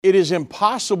It is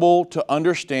impossible to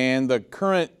understand the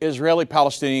current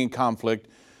Israeli-Palestinian conflict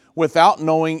without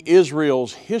knowing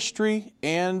Israel's history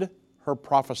and her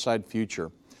prophesied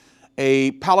future.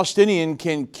 A Palestinian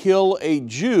can kill a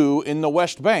Jew in the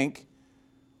West Bank,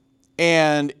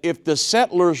 and if the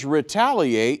settlers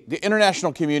retaliate, the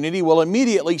international community will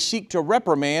immediately seek to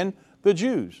reprimand the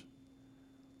Jews.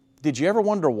 Did you ever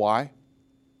wonder why?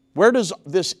 Where does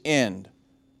this end?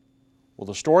 Well,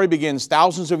 the story begins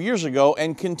thousands of years ago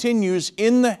and continues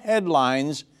in the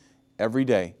headlines every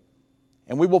day.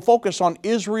 And we will focus on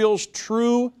Israel's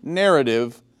true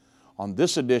narrative on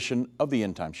this edition of the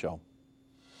End Time Show.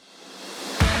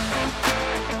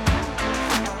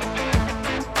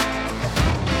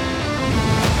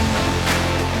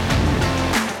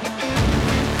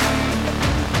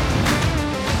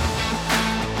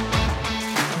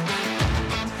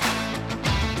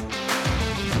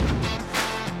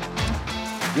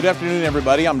 Good afternoon,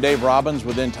 everybody. I'm Dave Robbins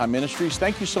with End Time Ministries.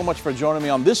 Thank you so much for joining me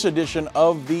on this edition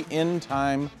of the End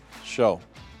Time Show.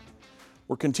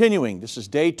 We're continuing. This is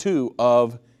day 2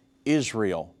 of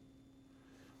Israel.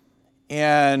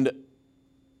 And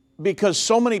because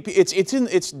so many people,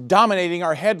 it's dominating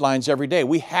our headlines every day.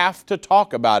 We have to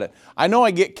talk about it. I know I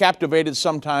get captivated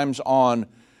sometimes on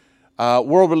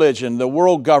world religion, the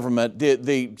world government,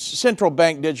 the central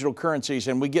bank digital currencies,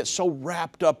 and we get so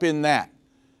wrapped up in that.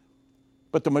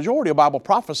 But the majority of Bible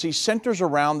prophecy centers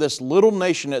around this little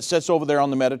nation that sits over there on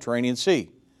the Mediterranean Sea.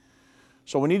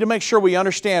 So we need to make sure we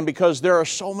understand, because there are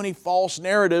so many false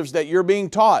narratives that you're being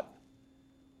taught.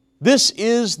 This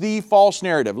is the false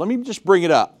narrative. Let me just bring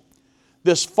it up.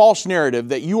 This false narrative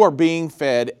that you are being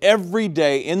fed every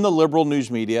day in the liberal news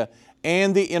media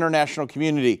and the international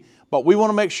community. But we want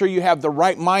to make sure you have the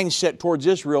right mindset towards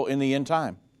Israel in the end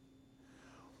time.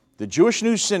 The Jewish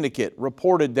News Syndicate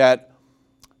reported that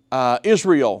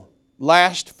Israel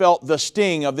last felt the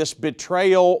sting of this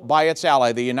betrayal by its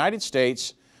ally, the United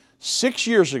States, 6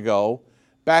 years ago,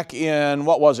 back in,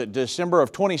 December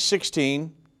of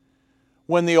 2016,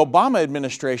 when the Obama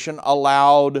administration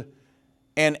allowed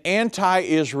an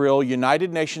anti-Israel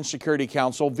United Nations Security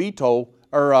Council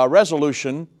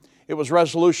resolution. It was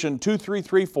Resolution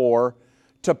 2334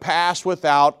 to pass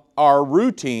without our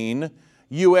routine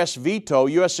U.S. veto,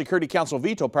 U.S. Security Council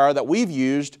veto power that we've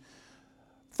used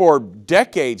for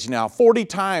decades now, 40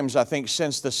 times I think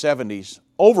since the 70s,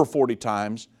 over 40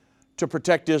 times, to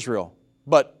protect Israel.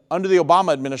 But under the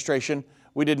Obama administration,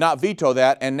 we did not veto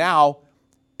that, and now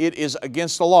it is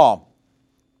against the law,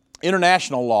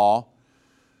 international law,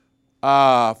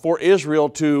 for Israel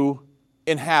to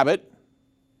inhabit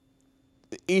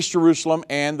East Jerusalem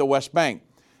and the West Bank.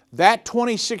 That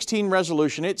 2016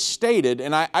 resolution, it stated,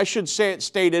 and I should say it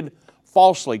stated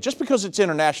falsely. Just because it's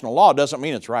international law doesn't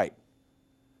mean it's right.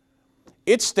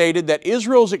 It stated that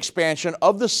Israel's expansion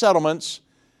of the settlements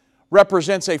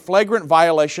represents a flagrant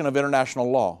violation of international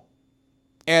law.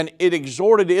 And it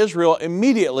exhorted Israel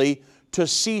immediately to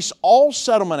cease all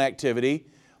settlement activity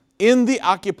in the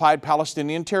occupied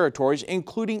Palestinian territories,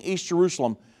 including East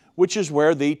Jerusalem, which is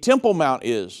where the Temple Mount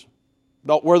is,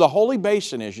 where the Holy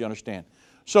Basin is, you understand.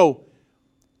 So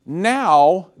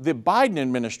now the Biden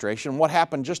administration, what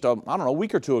happened just a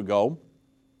week or two ago,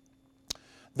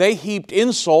 they heaped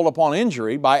insult upon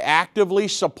injury by actively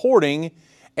supporting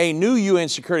a new UN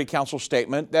Security Council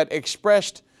statement that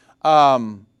expressing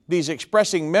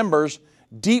members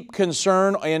deep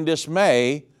concern and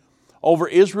dismay over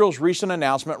Israel's recent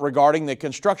announcement regarding the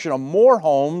construction of more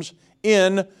homes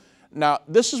now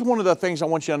this is one of the things I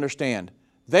want you to understand.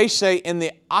 They say in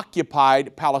the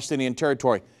occupied Palestinian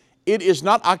territory. It is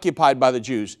not occupied by the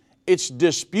Jews. It's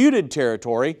disputed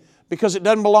territory because it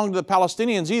doesn't belong to the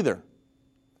Palestinians either.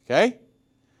 Okay?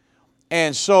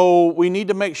 And so we need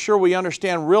to make sure we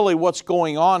understand really what's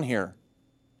going on here.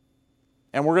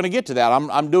 And we're going to get to that.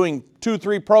 I'm doing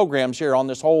 2-3 programs here on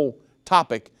this whole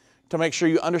topic to make sure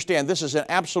you understand this is an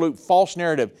absolute false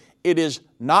narrative. It is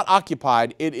not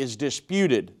occupied. It is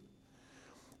disputed.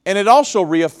 And it also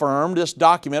this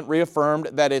document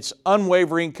reaffirmed that its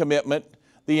unwavering commitment,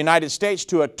 the United States,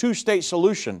 to a two-state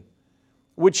solution,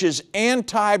 which is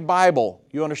anti-Bible,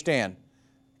 you understand.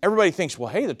 Everybody thinks, well,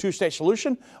 hey, the two-state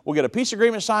solution, we'll get a peace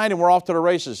agreement signed and we're off to the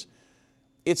races.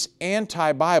 It's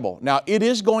anti-Bible. Now, it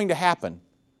is going to happen.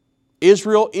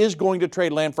 Israel is going to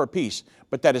trade land for peace,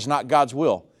 but that is not God's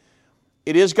will.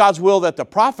 It is God's will that the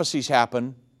prophecies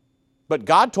happen, but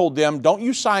God told them, don't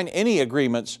you sign any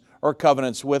agreements or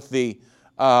covenants with the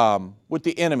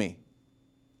enemy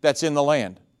that's in the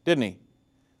land, didn't He?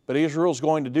 But Israel's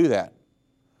going to do that.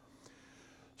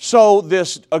 So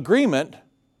this agreement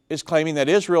is claiming that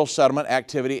Israel's settlement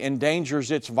activity endangers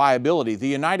its viability. The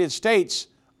United States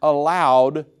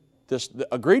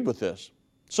agreed with this.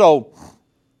 So,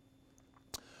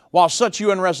 while such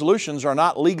UN resolutions are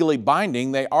not legally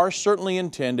binding, they are certainly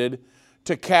intended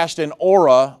to cast an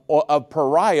aura of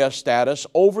pariah status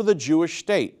over the Jewish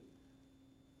state.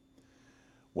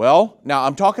 Well, now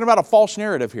I'm talking about a false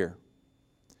narrative here.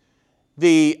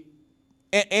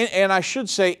 And I should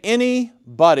say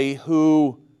anybody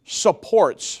who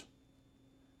supports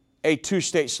a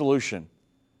two-state solution,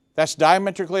 that's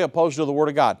diametrically opposed to the Word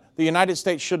of God. The United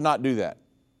States should not do that.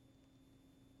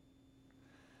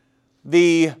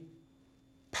 The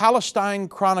Palestine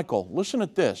Chronicle, listen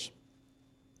at this.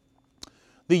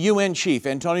 The UN chief,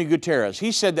 Antonio Guterres,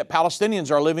 he said that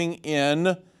Palestinians are living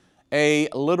in a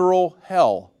literal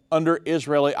hell under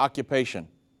Israeli occupation.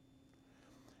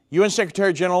 UN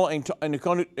Secretary General Antonio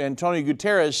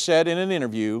Guterres said in an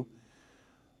interview,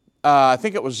 I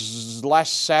think it was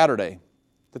last Saturday,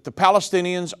 that the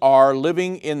Palestinians are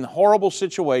living in horrible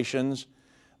situations.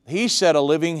 He said a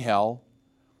living hell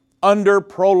under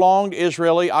prolonged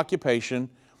Israeli occupation,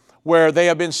 where they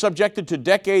have been subjected to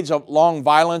decades of long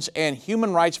violence and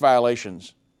human rights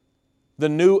violations, the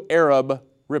New Arab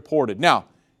reported. Now,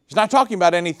 he's not talking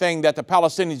about anything that the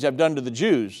Palestinians have done to the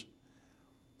Jews.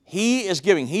 He's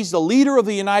the leader of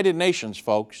the United Nations,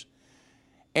 folks.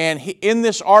 And in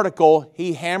this article,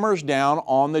 he hammers down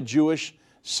on the Jewish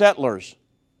settlers.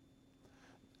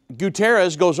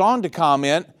 Guterres goes on to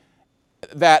comment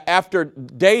that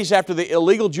days after the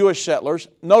illegal Jewish settlers,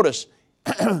 notice,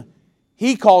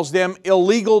 he calls them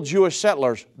illegal Jewish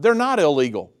settlers. They're not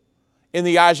illegal. In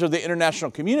the eyes of the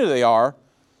international community they are,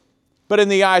 but in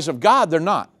the eyes of God they're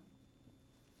not.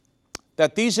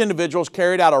 That these individuals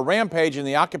carried out a rampage in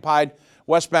the occupied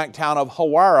West Bank town of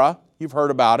Hawara, you've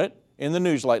heard about it in the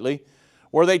news lately,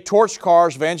 where they torched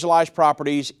cars, vandalized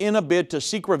properties in a bid to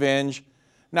seek revenge.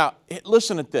 Now,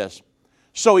 listen at this.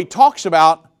 So he talks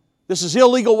about this is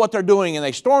illegal what they're doing, and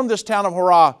they stormed this town of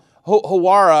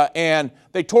Hawara, and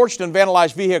they torched and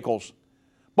vandalized vehicles.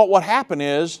 But what happened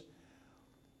is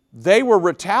they were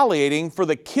retaliating for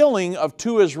the killing of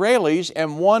 2 Israelis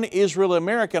and 1 Israeli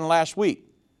American last week.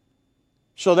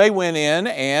 So they went in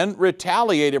and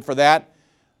retaliated for that.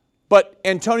 But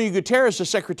Antonio Guterres, the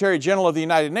Secretary General of the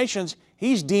United Nations,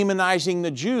 he's demonizing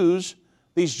the Jews,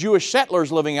 these Jewish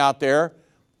settlers living out there,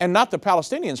 and not the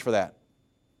Palestinians for that.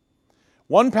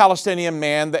 One Palestinian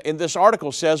man that in this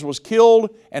article says was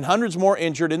killed and hundreds more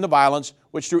injured in the violence,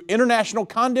 which drew international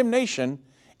condemnation,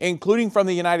 including from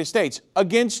the United States,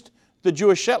 against the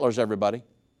Jewish settlers, everybody.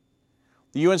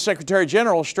 The UN Secretary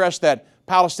General stressed that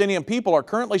Palestinian people are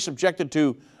currently subjected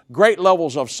to great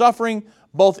levels of suffering,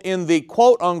 both in the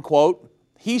quote-unquote,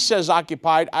 he says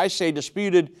occupied, I say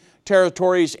disputed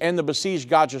territories and the besieged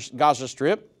Gaza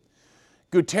Strip.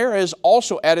 Guterres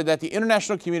also added that the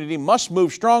international community must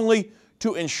move strongly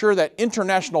to ensure that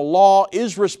international law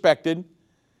is respected,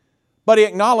 but he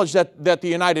acknowledged that the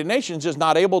United Nations is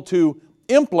not able to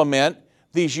implement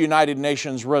these United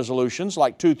Nations resolutions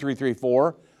like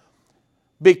 2334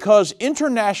 because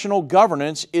international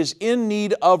governance is in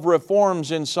need of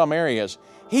reforms in some areas.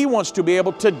 He wants to be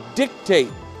able to dictate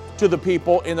to the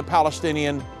people in the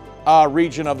Palestinian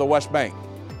region of the West Bank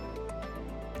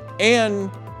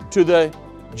and to the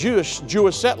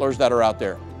Jewish settlers that are out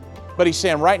there. But he's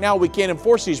saying right now we can't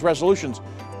enforce these resolutions.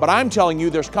 But I'm telling you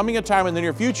there's coming a time in the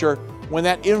near future when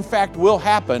that in fact will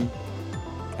happen,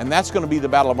 and that's going to be the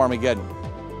Battle of Armageddon.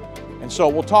 And so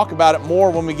we'll talk about it more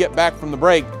when we get back from the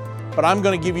break, but I'm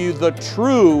going to give you the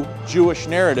true Jewish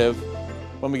narrative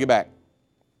when we get back.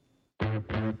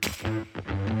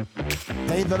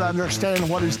 They that understand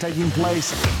what is taking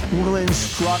place will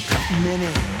instruct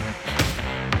many.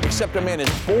 Except a man is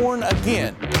born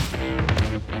again,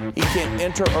 he can't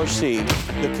enter or see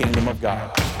the kingdom of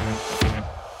God.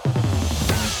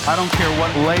 I don't care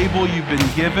what label you've been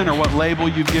given or what label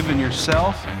you've given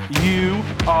yourself. You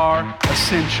are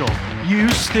essential. You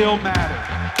still matter.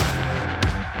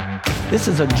 This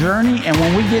is a journey, and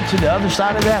when we get to the other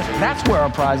side of that, that's where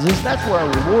our prize is. That's where our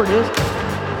reward is.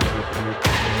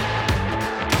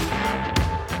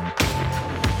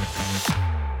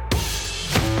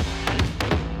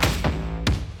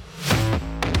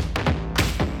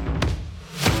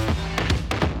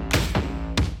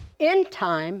 End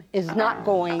time is not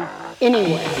going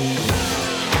anywhere.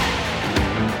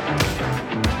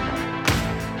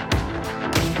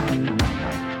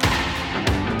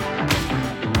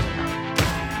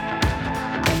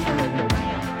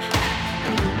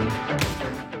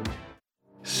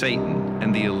 Satan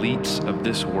and the elites of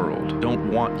this world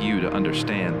don't want you to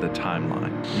understand the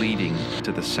timeline leading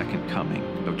to the second coming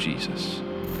of Jesus.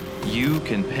 You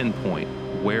can pinpoint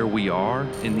where we are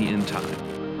in the end time.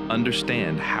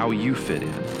 understand how you fit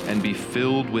in, and be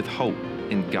filled with hope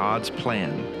in God's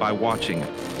plan by watching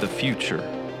The Future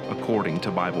According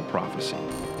to Bible Prophecy.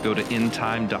 Go to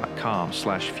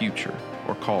endtime.com/future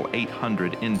or call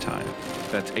 800-ENDTIME.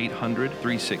 That's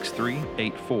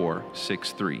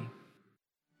 800-363-8463.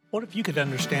 What if you could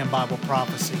understand Bible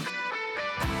prophecy?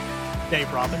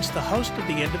 Dave Robbins, the host of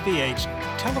the End of the Age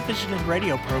television and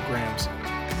radio programs,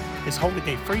 is holding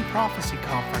a free prophecy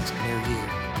conference near you.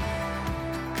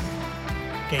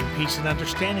 Gain peace and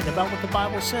understanding about what the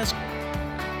Bible says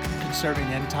concerning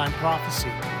end-time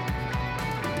prophecy.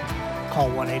 Call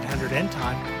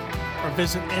 1-800-ENDTIME or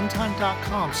visit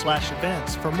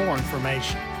endtime.com/events for more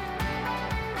information.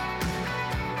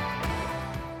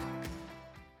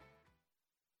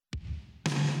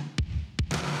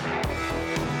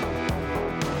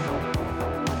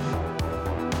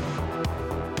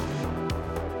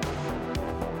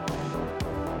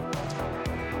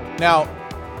 Now,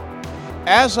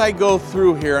 as I go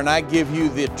through here and I give you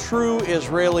the true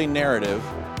Israeli narrative,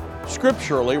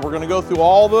 scripturally, we're going to go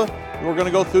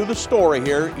through the story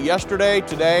here, yesterday,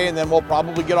 today, and then we'll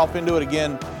probably get off into it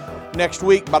again next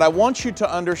week. But I want you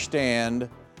to understand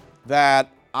that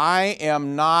I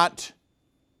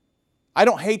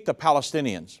don't hate the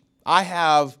Palestinians. I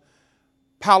have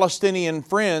Palestinian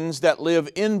friends that live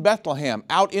in Bethlehem,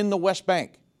 out in the West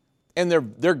Bank, and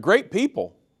they're great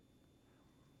people.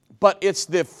 But it's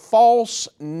the false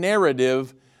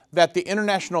narrative that the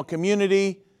international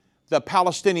community, the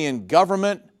Palestinian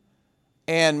government,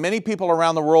 and many people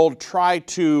around the world try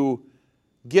to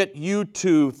get you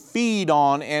to feed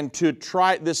on and to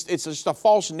try this. It's just a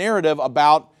false narrative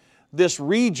about this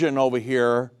region over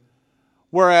here,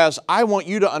 whereas I want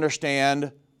you to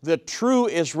understand the true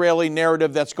Israeli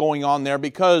narrative that's going on there,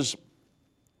 because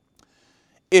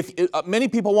if many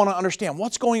people want to understand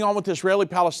what's going on with the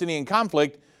Israeli-Palestinian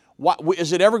conflict.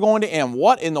 Is it ever going to end?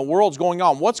 What in the world's going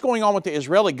on? What's going on with the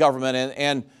Israeli government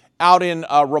and out in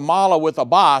Ramallah with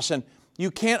Abbas? And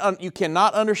you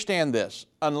cannot understand this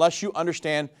unless you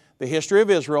understand the history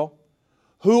of Israel,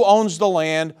 who owns the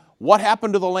land, what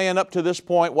happened to the land up to this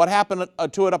point, what happened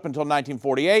to it up until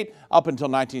 1948, up until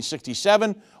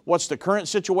 1967, what's the current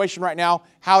situation right now,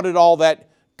 how did all that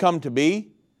come to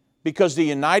be? Because the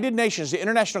United Nations, the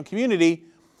international community,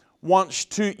 wants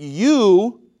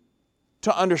you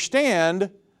to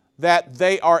understand that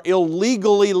they are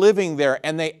illegally living there,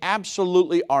 and they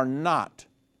absolutely are not.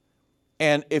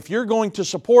 And if you're going to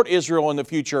support Israel in the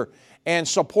future and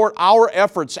support our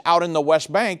efforts out in the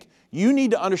West Bank, you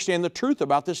need to understand the truth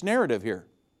about this narrative here.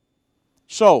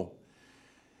 So,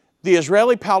 the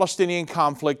Israeli-Palestinian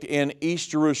conflict in East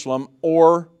Jerusalem,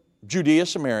 or Judea,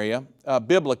 Samaria,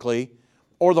 biblically,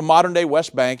 or the modern-day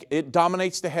West Bank, it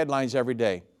dominates the headlines every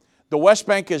day. The West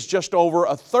Bank is just over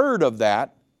a third of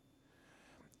that.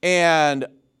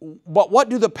 But what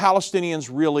do the Palestinians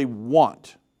really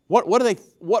want? What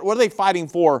are they fighting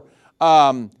for?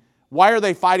 Why are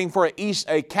they fighting for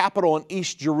a capital in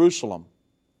East Jerusalem?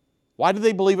 Why do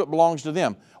they believe it belongs to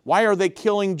them? Why are they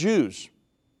killing Jews?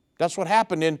 That's what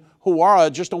happened in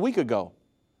Huwara just a week ago.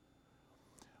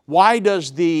 Why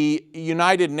does the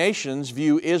United Nations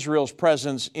view Israel's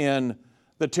presence in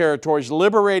the territories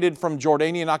liberated from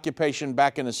Jordanian occupation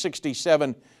back in the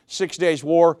 67 Six Days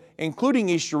War, including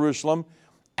East Jerusalem,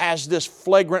 as this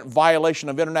flagrant violation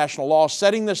of international law,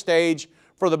 setting the stage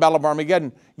for the Battle of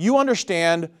Armageddon? You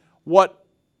understand what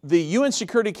the UN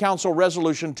Security Council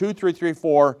Resolution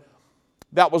 2334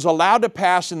 that was allowed to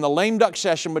pass in the lame duck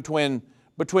session between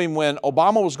when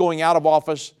Obama was going out of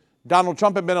office, Donald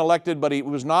Trump had been elected, but he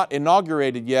was not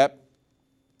inaugurated yet.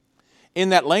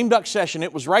 In that lame duck session,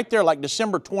 it was right there like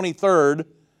December 23rd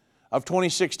of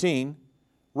 2016,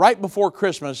 right before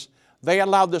Christmas, they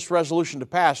allowed this resolution to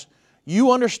pass.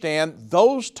 You understand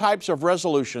those types of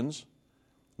resolutions,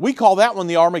 we call that one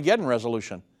the Armageddon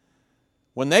resolution.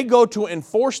 When they go to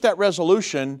enforce that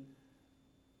resolution,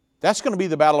 that's going to be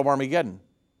the Battle of Armageddon.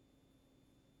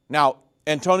 Now,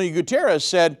 Antonio Guterres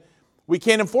said, we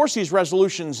can't enforce these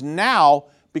resolutions now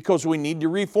because we need to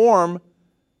reform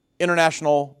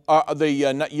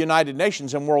the United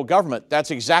Nations and world government.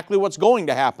 That's exactly what's going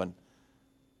to happen.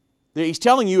 He's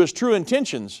telling you his true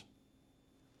intentions.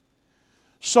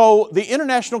 So the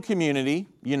international community,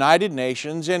 United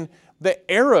Nations, and the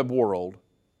Arab world,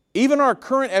 even our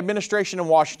current administration in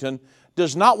Washington,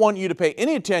 does not want you to pay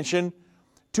any attention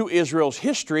to Israel's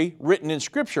history written in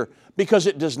Scripture because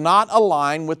it does not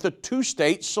align with the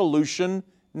two-state solution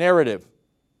narrative.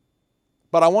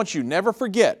 But I want you to never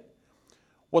forget,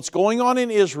 what's going on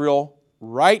in Israel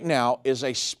right now is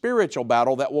a spiritual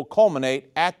battle that will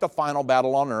culminate at the final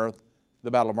battle on earth,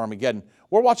 the Battle of Armageddon.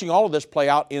 We're watching all of this play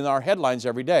out in our headlines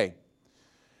every day.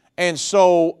 And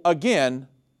so, again,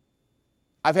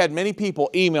 I've had many people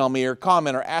email me or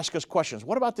comment or ask us questions.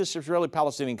 What about this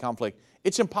Israeli-Palestinian conflict?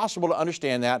 It's impossible to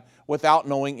understand that without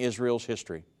knowing Israel's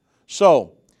history.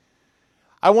 So,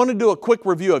 I want to do a quick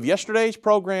review of yesterday's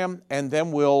program, and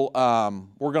then we're going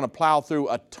to plow through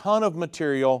a ton of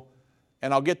material,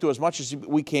 and I'll get through as much as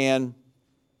we can.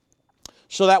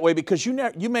 So that way, because you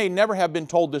may never have been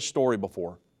told this story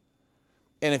before.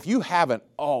 And if you haven't,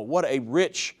 oh, what a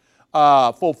rich,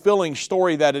 fulfilling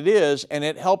story that it is, and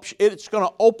it's going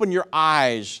to open your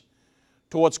eyes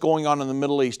to what's going on in the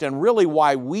Middle East and really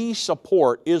why we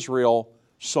support Israel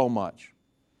so much.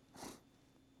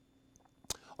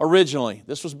 Originally,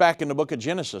 this was back in the book of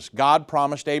Genesis, God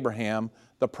promised Abraham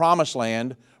the promised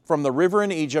land from the river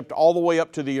in Egypt all the way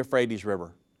up to the Euphrates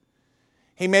River.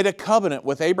 He made a covenant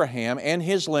with Abraham and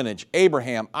his lineage,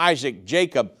 Abraham, Isaac,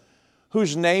 Jacob,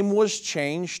 whose name was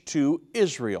changed to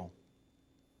Israel.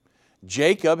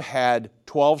 Jacob had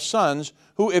 12 sons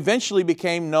who eventually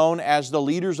became known as the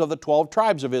leaders of the 12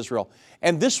 tribes of Israel.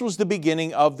 And this was the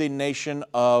beginning of the nation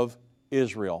of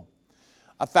Israel.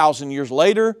 1,000 years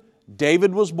later,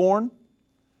 David was born.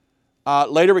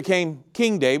 Later became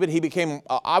King David. He became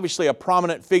obviously a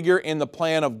prominent figure in the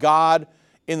plan of God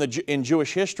in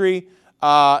Jewish history.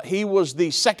 He was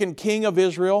the second king of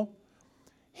Israel.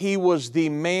 He was the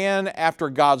man after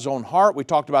God's own heart. We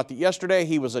talked about that yesterday.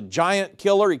 He was a giant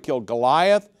killer. He killed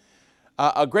Goliath,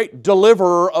 a great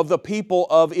deliverer of the people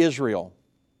of Israel.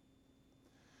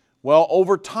 Well,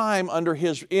 over time,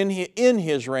 in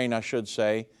his reign, I should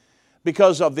say,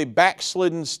 because of the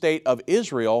backslidden state of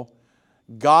Israel,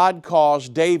 God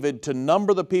caused David to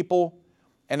number the people,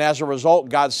 and as a result,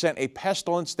 God sent a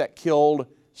pestilence that killed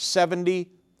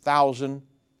 70,000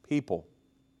 people.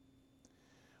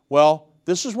 Well,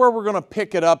 this is where we're going to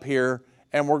pick it up here,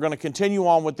 and we're going to continue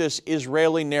on with this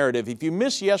Israeli narrative. If you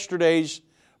missed yesterday's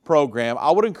program, I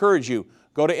would encourage you,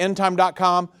 go to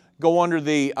endtime.com, go under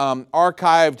the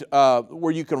archived,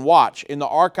 where you can watch. In the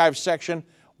archive section,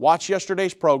 watch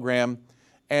yesterday's program,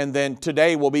 and then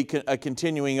today will be a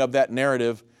continuing of that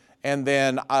narrative. And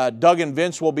then Doug and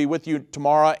Vince will be with you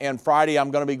tomorrow and Friday.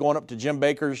 I'm going to be going up to Jim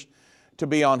Baker's to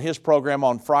be on his program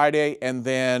on Friday, and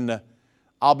then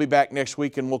I'll be back next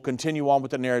week and we'll continue on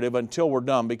with the narrative until we're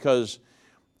done, because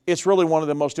it's really one of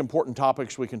the most important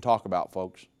topics we can talk about,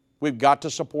 folks. We've got to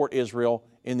support Israel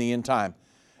in the end time.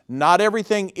 Not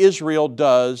everything Israel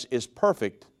does is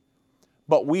perfect,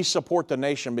 but we support the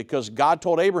nation because God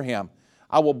told Abraham,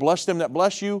 I will bless them that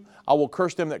bless you, I will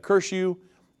curse them that curse you.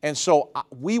 And so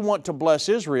we want to bless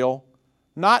Israel,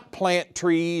 not plant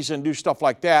trees and do stuff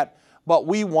like that, but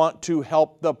we want to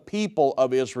help the people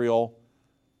of Israel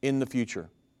in the future.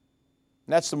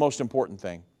 And that's the most important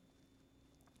thing.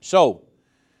 So,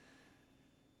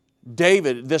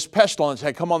 David, this pestilence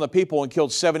had come on the people and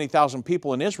killed 70,000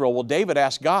 people in Israel. Well, David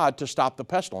asked God to stop the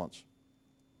pestilence.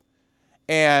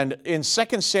 And in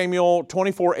 2 Samuel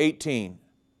 24:18,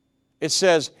 it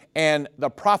says, and the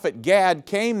prophet Gad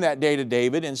came that day to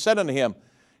David and said unto him,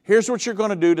 here's what you're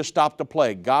going to do to stop the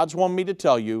plague. God's wanted me to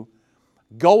tell you,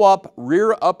 go up,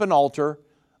 rear up an altar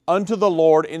unto the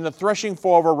Lord in the threshing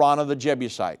floor of Araunah the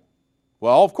Jebusite.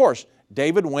 Well, of course,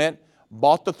 David went,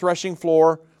 bought the threshing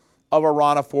floor of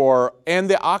Araunah and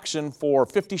the oxen for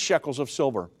 50 shekels of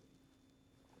silver.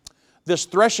 This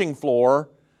threshing floor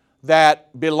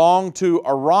that belonged to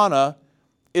Araunah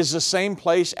is the same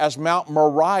place as Mount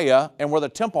Moriah and where the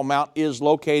Temple Mount is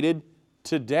located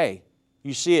today.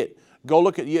 You see it. Go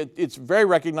look at it. It's very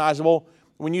recognizable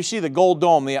when you see the gold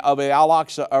dome of the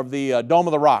Al-Aqsa, of the Dome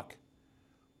of the Rock.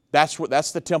 That's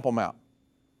the Temple Mount.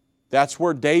 That's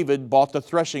where David bought the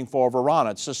threshing floor of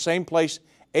Araunah. It's the same place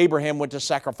Abraham went to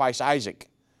sacrifice Isaac.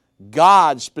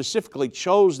 God specifically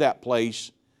chose that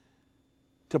place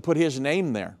to put His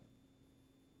name there.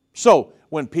 So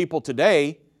when people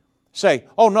today say,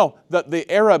 oh no, the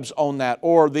Arabs own that,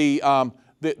 or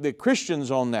the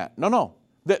Christians own that. No.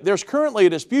 There's currently a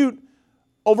dispute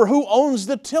over who owns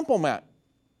the Temple Mount.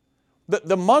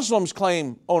 The Muslims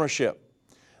claim ownership.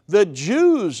 The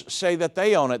Jews say that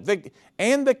they own it.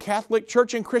 And the Catholic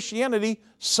Church and Christianity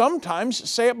sometimes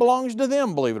say it belongs to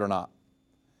them, believe it or not.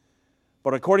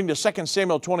 But according to 2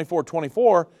 Samuel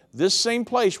 24:24, this same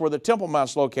place where the Temple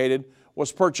Mount is located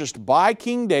was purchased by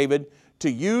King David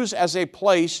to use as a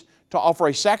place to offer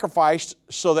a sacrifice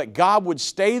so that God would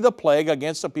stay the plague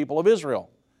against the people of Israel.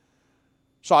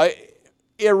 So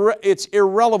it's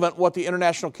irrelevant what the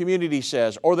international community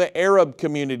says or the Arab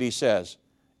community says.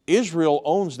 Israel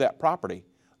owns that property.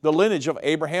 The lineage of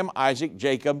Abraham, Isaac,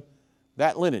 Jacob,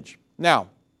 that lineage. Now,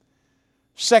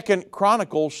 2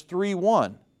 Chronicles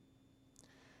 3:1.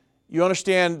 You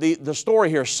understand the story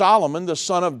here. Solomon, the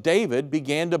son of David,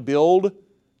 began to build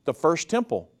the first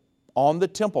temple on the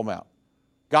Temple Mount.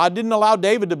 God didn't allow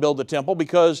David to build the temple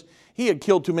because he had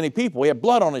killed too many people. He had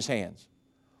blood on his hands.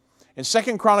 In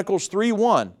 2 Chronicles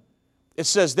 3:1, it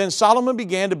says, Then Solomon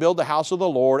began to build the house of the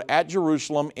Lord at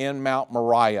Jerusalem in Mount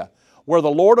Moriah, where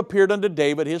the Lord appeared unto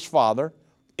David his father,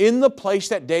 in the place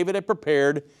that David had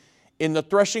prepared in the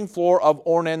threshing floor of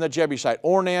Ornan the Jebusite.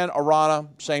 Ornan, Arana,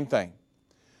 same thing.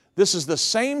 This is the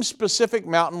same specific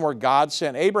mountain where God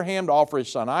sent Abraham to offer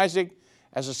his son Isaac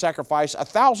as a sacrifice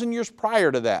 1,000 years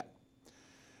prior to that.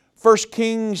 1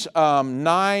 Kings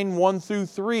 9, 1 through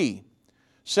 3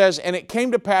 says, And it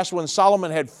came to pass when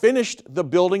Solomon had finished the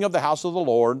building of the house of the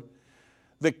Lord,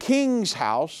 the king's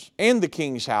house,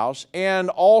 and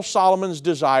all Solomon's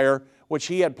desire, which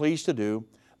he had pleased to do,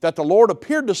 that the Lord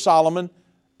appeared to Solomon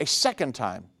a second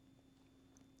time,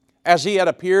 as he had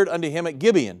appeared unto him at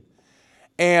Gibeon.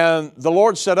 And the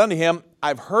Lord said unto him,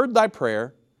 I've heard thy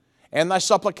prayer and thy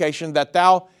supplication that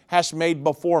thou hast made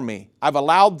before me. I've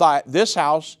allowed this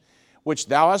house which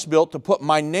thou hast built to put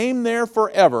my name there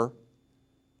forever,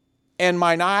 and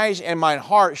mine eyes and mine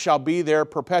heart shall be there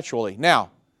perpetually.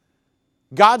 Now,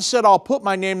 God said, I'll put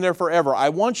my name there forever. I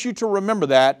want you to remember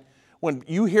that when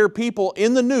you hear people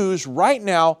in the news right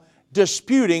now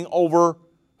disputing over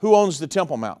who owns the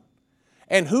Temple Mount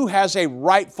and who has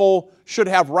should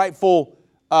have rightful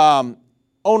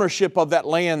ownership of that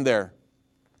land there.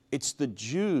 It's the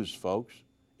Jews, folks.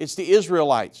 It's the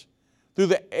Israelites. Through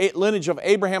the lineage of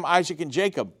Abraham, Isaac, and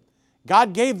Jacob.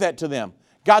 God gave that to them.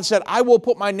 God said, I will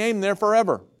put my name there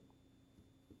forever.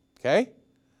 Okay?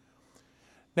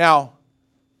 Now,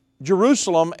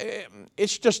 Jerusalem,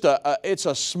 it's just it's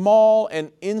a small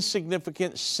and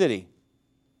insignificant city.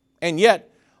 And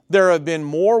yet, there have been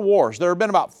more wars. There have been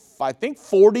about, I think,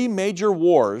 40 major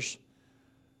wars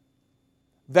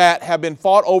that have been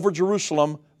fought over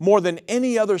Jerusalem, more than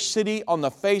any other city on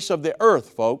the face of the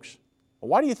earth, folks.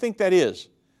 Why do you think that is?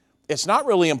 It's not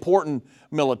really important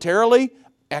militarily,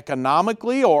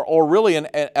 economically, or really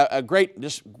a great,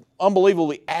 just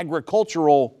unbelievably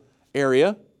agricultural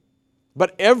area.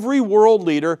 But every world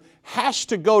leader has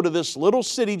to go to this little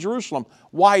city, Jerusalem.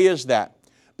 Why is that?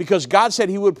 Because God said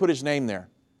He would put His name there.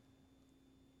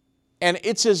 And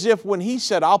it's as if when He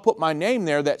said, I'll put my name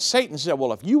there, that Satan said,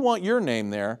 well, if you want your name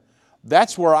there,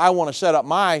 that's where I want to set up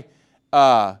my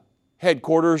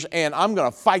headquarters, and I'm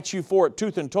going to fight you for it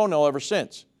tooth and toenail ever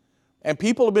since. And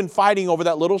people have been fighting over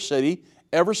that little city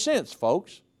ever since,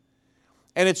 folks.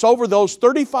 And it's over those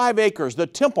 35 acres, the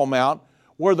Temple Mount,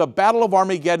 where the Battle of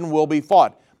Armageddon will be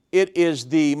fought. It is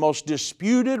the most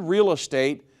disputed real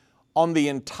estate on the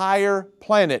entire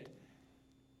planet.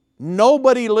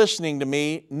 Nobody listening to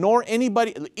me, nor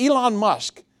anybody, Elon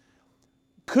Musk,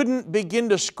 couldn't begin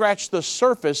to scratch the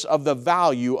surface of the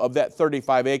value of that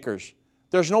 35 acres.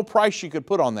 There's no price you could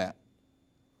put on that.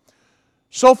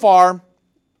 So far,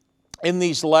 in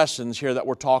these lessons here that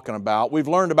we're talking about, we've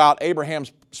learned about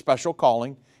Abraham's special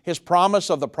calling, his promise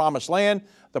of the promised land,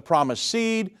 the promised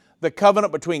seed, the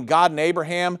covenant between God and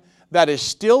Abraham that is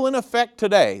still in effect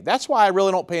today. That's why I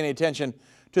really don't pay any attention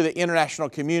to the international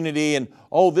community and,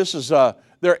 this is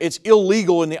it's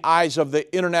illegal in the eyes of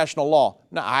the international law.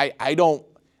 No, I don't.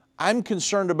 I'm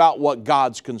concerned about what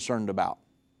God's concerned about.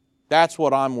 That's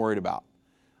what I'm worried about.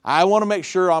 I want to make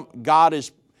sure God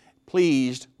is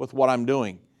pleased with what I'm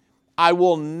doing. I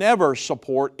will never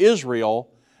support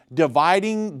Israel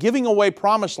giving away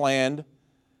promised land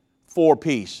for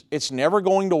peace. It's never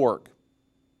going to work.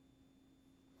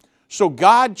 So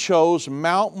God chose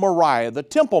Mount Moriah, the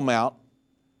Temple Mount,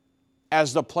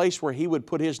 as the place where He would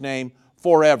put His name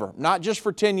forever, not just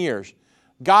for 10 years.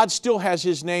 God still has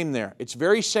His name there. It's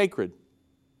very sacred.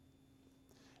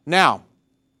 Now,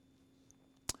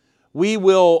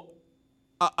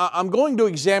 I'm going to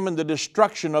examine the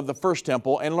destruction of the first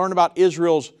temple and learn about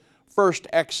Israel's first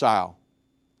exile,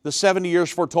 the 70 years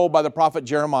foretold by the prophet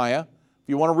Jeremiah. If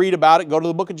you want to read about it, go to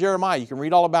the book of Jeremiah. You can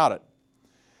read all about it.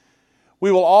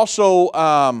 We will also,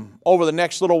 over the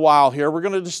next little while here, we're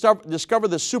going to discover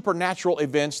the supernatural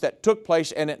events that took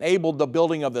place and enabled the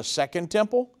building of the second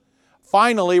temple.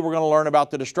 Finally, we're going to learn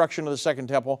about the destruction of the second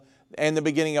temple and the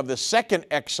beginning of the second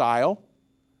exile.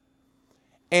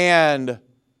 And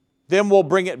then we'll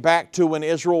bring it back to when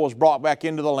Israel was brought back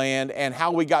into the land and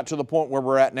how we got to the point where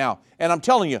we're at now. And I'm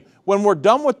telling you, when we're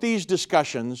done with these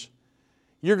discussions,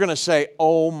 you're going to say,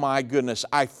 oh my goodness,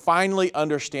 I finally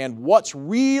understand what's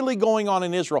really going on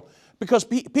in Israel. Because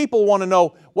people want to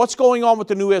know what's going on with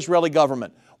the new Israeli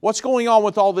government. What's going on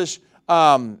with all this,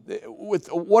 with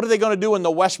what are they going to do in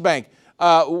the West Bank?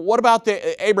 What about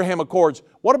the Abraham Accords?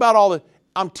 What about all the...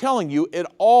 I'm telling you, it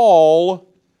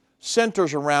all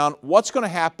centers around what's going to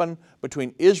happen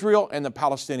between Israel and the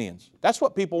Palestinians. That's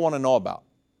what people want to know about.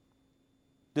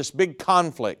 This big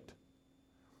conflict.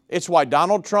 It's why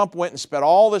Donald Trump went and spent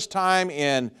all this time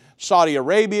in Saudi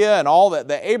Arabia and all that,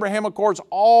 the Abraham Accords,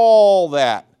 all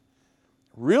that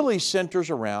really centers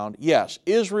around, yes,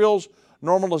 Israel's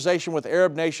normalization with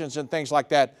Arab nations and things like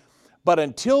that. But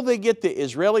until they get the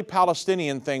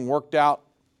Israeli-Palestinian thing worked out,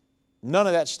 none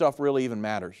of that stuff really even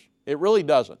matters. It really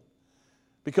doesn't.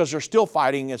 Because they're still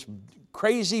fighting this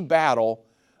crazy battle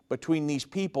between these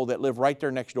people that live right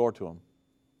there next door to them.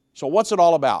 So what's it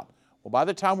all about? Well, by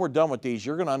the time we're done with these,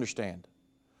 you're going to understand.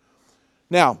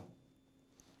 Now,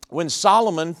 when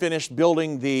Solomon finished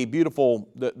building the beautiful,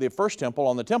 the first temple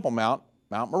on the Temple Mount,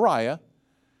 Mount Moriah,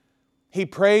 he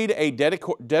prayed a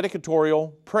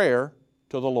dedicatorial prayer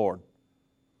to the Lord.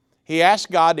 He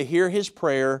asked God to hear his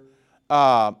prayer,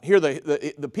 hear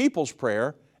the people's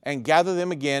prayer, and gather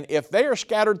them again if they are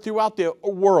scattered throughout the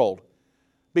world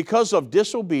because of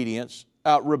disobedience,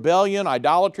 rebellion,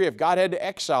 idolatry. If God had to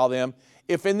exile them,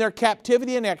 if in their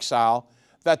captivity and exile,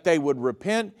 that they would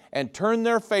repent and turn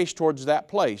their face towards that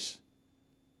place,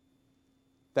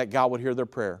 that God would hear their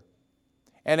prayer.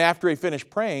 And after he finished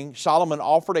praying, Solomon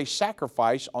offered a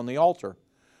sacrifice on the altar.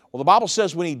 Well, the Bible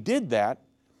says when he did that,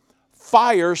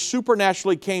 fire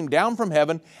supernaturally came down from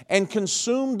heaven and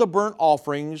consumed the burnt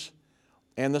offerings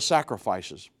and the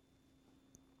sacrifices.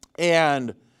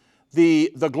 And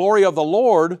the glory of the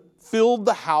Lord filled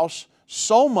the house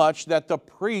so much that the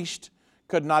priest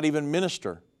could not even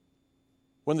minister.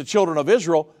 When the children of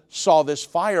Israel saw this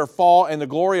fire fall and the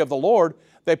glory of the Lord,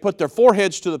 they put their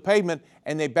foreheads to the pavement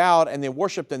and they bowed and they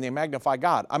worshiped and they magnified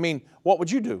God. I mean, what would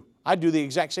you do? I'd do the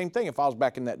exact same thing if I was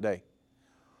back in that day.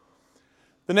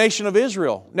 The nation of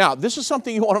Israel. Now, this is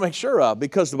something you want to make sure of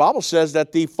because the Bible says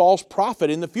that the false prophet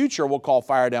in the future will call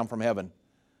fire down from heaven.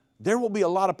 There will be a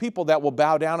lot of people that will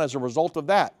bow down as a result of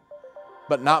that,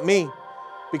 but not me,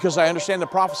 because I understand the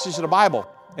prophecies of the Bible.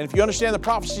 And if you understand the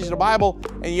prophecies of the Bible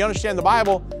and you understand the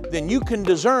Bible, then you can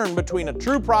discern between a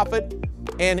true prophet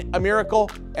and a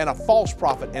miracle and a false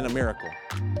prophet and a miracle.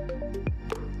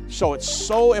 So it's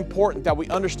so important that we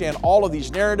understand all of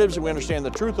these narratives and we understand the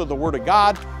truth of the Word of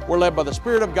God. We're led by the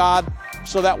Spirit of God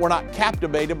so that we're not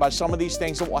captivated by some of these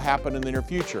things that will happen in the near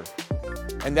future.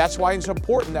 And that's why it's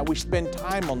important that we spend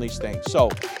time on these things. So,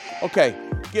 okay,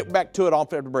 get back to it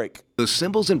after the break. The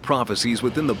symbols and prophecies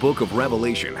within the book of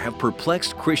Revelation have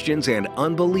perplexed Christians and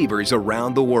unbelievers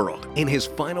around the world. In his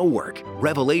final work,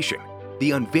 Revelation,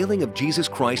 The Unveiling of Jesus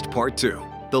Christ Part 2,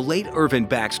 the late Irvin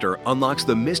Baxter unlocks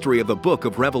the mystery of the book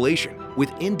of Revelation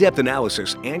with in-depth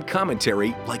analysis and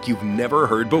commentary like you've never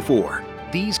heard before.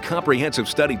 These comprehensive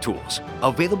study tools,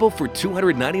 available for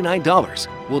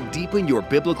 $299, will deepen your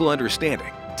biblical understanding.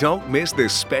 Don't miss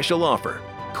this special offer.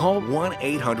 Call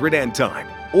 1-800-END-TIME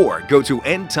or go to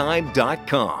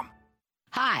endtime.com.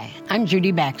 Hi, I'm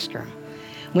Judy Baxter.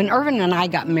 When Irvin and I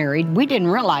got married, we didn't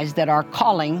realize that our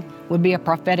calling would be a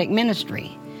prophetic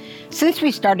ministry. Since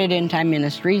we started End Time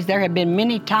Ministries, there have been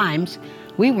many times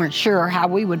we weren't sure how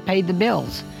we would pay the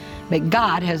bills, but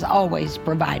God has always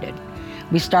provided.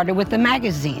 We started with a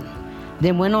magazine,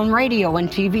 then went on radio and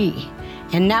TV,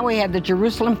 and now we have the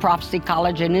Jerusalem Prophecy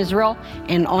College in Israel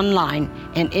and online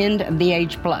and End of the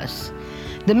Age Plus.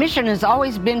 The mission has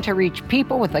always been to reach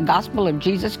people with the gospel of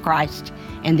Jesus Christ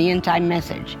and the end time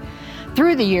message.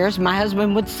 Through the years, my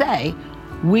husband would say,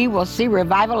 we will see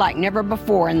revival like never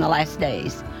before in the last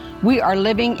days. We are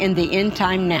living in the end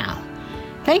time now.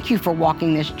 Thank you for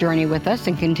walking this journey with us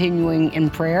and continuing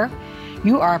in prayer.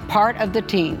 You are a part of the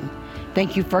team.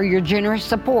 Thank you for your generous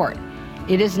support.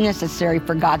 It is necessary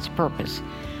for God's purpose.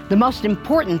 The most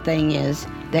important thing is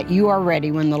that you are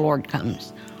ready when the Lord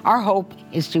comes. Our hope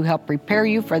is to help prepare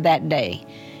you for that day.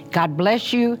 God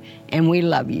bless you, and we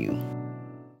love you.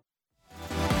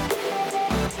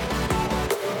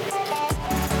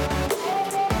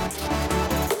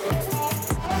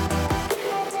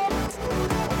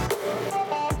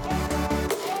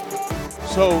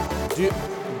 So, do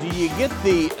you get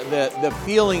the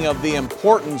feeling of the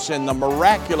importance and the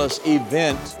miraculous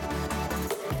event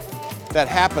that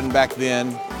happened back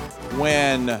then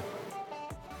when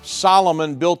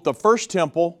Solomon built the first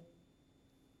temple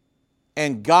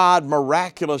and God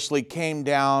miraculously came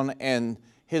down and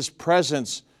His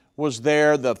presence was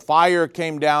there. The fire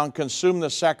came down, consumed the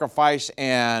sacrifice,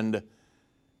 and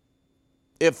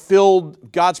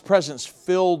God's presence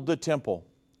filled the temple.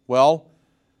 Well,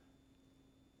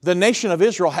 the nation of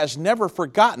Israel has never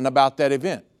forgotten about that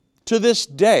event. To this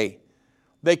day,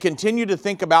 they continue to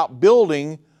think about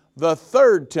building the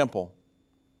third temple.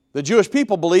 The Jewish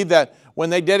people believe that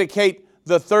when they dedicate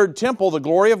the third temple, the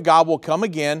glory of God will come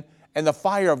again, and the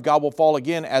fire of God will fall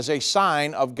again as a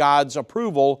sign of God's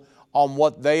approval on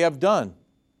what they have done.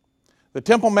 The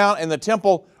Temple Mount and the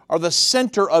temple are the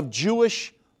center of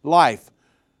Jewish life.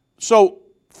 So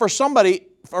for somebody,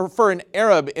 for an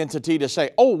Arab entity to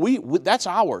say, oh, that's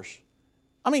ours.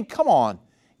 I mean, come on.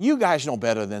 You guys know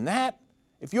better than that.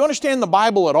 If you understand the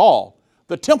Bible at all,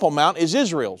 the Temple Mount is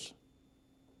Israel's.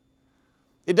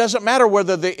 It doesn't matter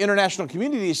whether the international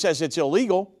community says it's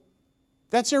illegal.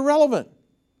 That's irrelevant.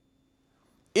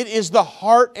 It is the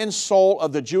heart and soul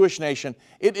of the Jewish nation.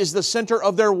 It is the center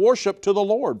of their worship to the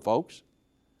Lord, folks.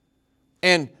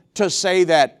 And to say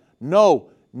that, no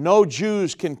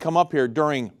Jews can come up here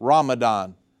during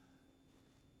Ramadan.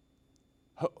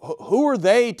 Who are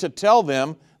they to tell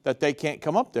them that they can't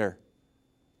come up there?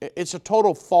 It's a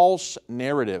total false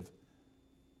narrative.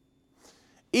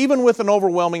 Even with an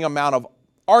overwhelming amount of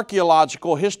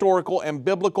archaeological, historical, and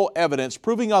biblical evidence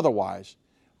proving otherwise,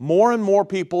 more and more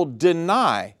people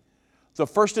deny the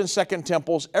first and second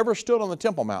temples ever stood on the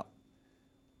Temple Mount.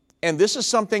 And this is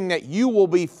something that you will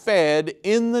be fed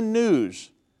in the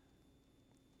news.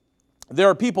 There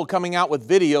are people coming out with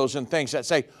videos and things that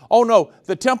say, oh no,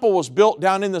 the temple was built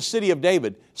down in the city of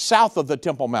David, south of the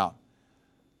Temple Mount.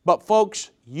 But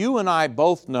folks, you and I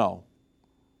both know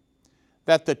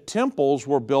that the temples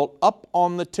were built up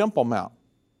on the Temple Mount.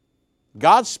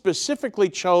 God specifically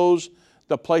chose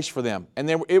the place for them, and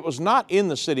it was not in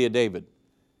the city of David.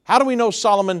 How do we know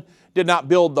Solomon did not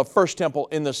build the first temple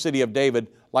in the city of David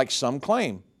like some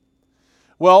claim?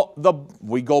 Well,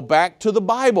 we go back to the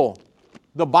Bible.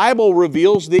 The Bible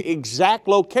reveals the exact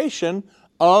location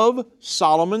of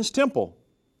Solomon's temple.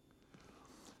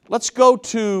 Let's go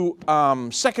to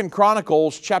 2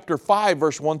 Chronicles chapter 5,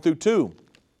 verse 1 through 2.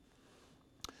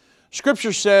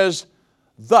 Scripture says,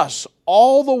 thus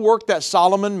all the work that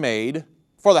Solomon made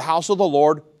for the house of the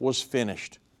Lord was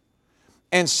finished.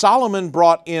 And Solomon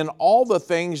brought in all the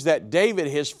things that David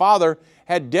his father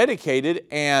had dedicated,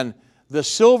 and the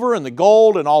silver and the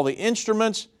gold and all the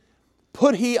instruments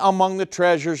put he among the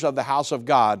treasures of the house of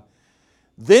God.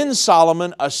 Then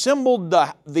Solomon assembled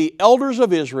the elders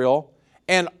of Israel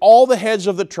and all the heads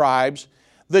of the tribes,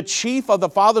 the chief of the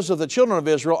fathers of the children of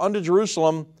Israel, unto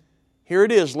Jerusalem. Here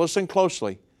it is, listen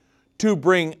closely. To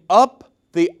bring up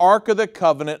the ark of the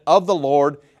covenant of the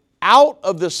Lord out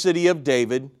of the city of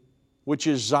David, which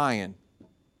is Zion.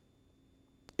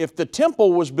 If the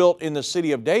temple was built in the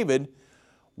city of David,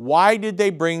 why did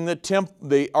they bring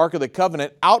the ark of the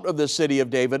covenant out of the city of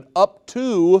David up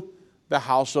to the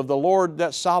house of the Lord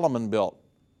that Solomon built?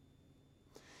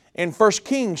 In 1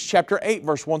 Kings chapter 8,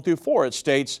 verse 1 through 4, it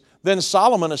states, then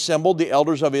Solomon assembled the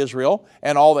elders of Israel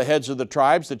and all the heads of the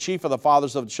tribes, the chief of the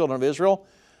fathers of the children of Israel,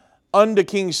 unto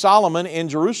King Solomon in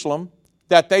Jerusalem,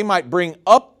 that they might bring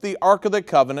up the ark of the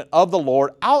covenant of the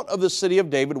Lord out of the city of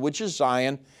David, which is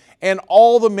Zion. And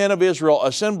all the men of Israel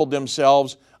assembled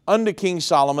themselves unto King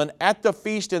Solomon at the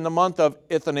feast in the month of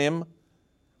Ethanim,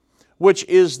 which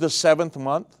is the 7th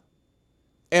month.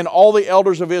 And all the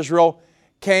elders of Israel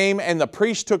came, and the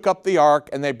priests took up the ark,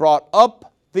 and they brought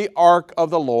up the ark of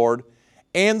the Lord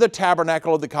and the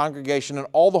tabernacle of the congregation and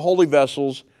all the holy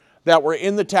vessels that were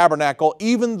in the tabernacle,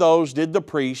 even those did the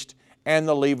priest and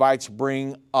the Levites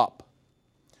bring up.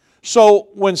 So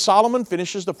when Solomon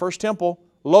finishes the first temple,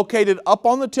 located up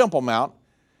on the Temple Mount,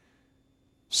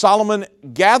 Solomon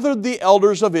gathered the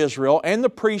elders of Israel and the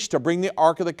priests to bring the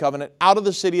Ark of the Covenant out of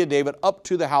the city of David up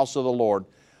to the house of the Lord.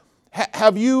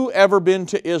 Have you ever been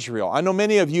to Israel? I know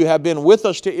many of you have been with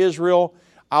us to Israel.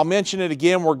 I'll mention it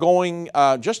again. We're going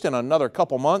just in another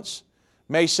couple months,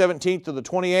 May 17th to the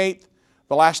 28th.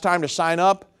 The last time to sign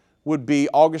up would be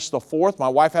August the 4th. My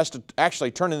wife has to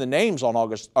actually turn in the names on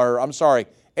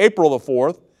April the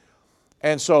 4th.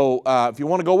 And so if you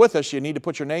want to go with us, you need to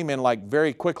put your name in like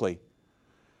very quickly.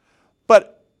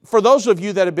 But for those of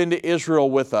you that have been to Israel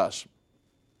with us,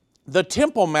 the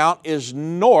Temple Mount is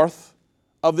north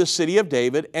of the city of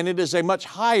David, and it is a much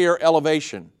higher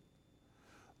elevation.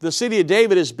 The city of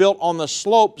David is built on the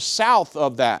slope south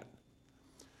of that.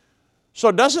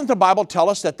 So doesn't the Bible tell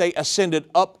us that they ascended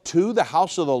up to the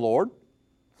house of the Lord?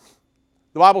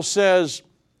 The Bible says,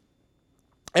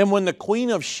 and when the queen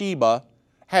of Sheba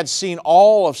had seen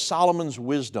all of Solomon's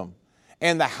wisdom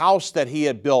and the house that he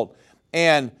had built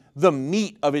and the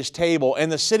meat of his table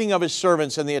and the sitting of his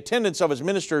servants and the attendance of his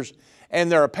ministers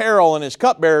and their apparel and his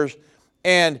cupbearers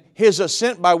and his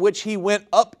ascent by which he went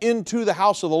up into the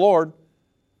house of the Lord,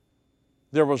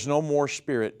 there was no more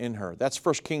spirit in her. That's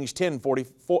 1 Kings 10, 4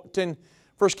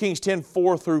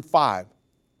 through 5.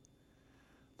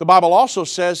 The Bible also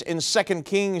says in 2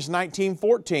 Kings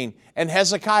 19:14, and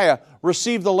Hezekiah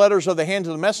received the letters of the hands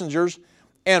of the messengers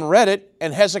and read it,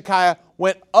 and Hezekiah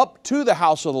went up to the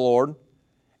house of the Lord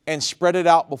and spread it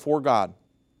out before God.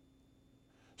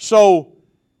 So,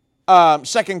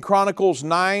 2 Chronicles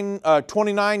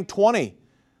 29:20,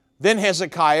 then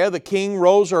Hezekiah the king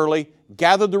rose early,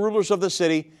 gathered the rulers of the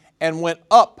city, and went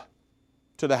up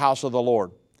to the house of the Lord.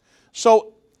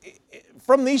 So,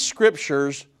 from these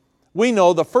scriptures, we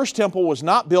know the first temple was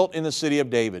not built in the city of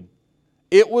David.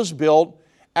 It was built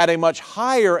at a much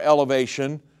higher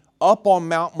elevation up on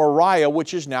Mount Moriah,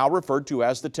 which is now referred to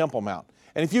as the Temple Mount.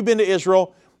 And if you've been to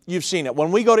Israel, you've seen it.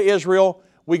 When we go to Israel,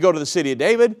 we go to the city of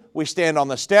David, we stand on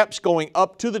the steps going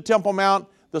up to the Temple Mount,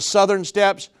 the southern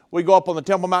steps, we go up on the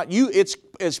Temple Mount. It's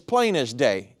as plain as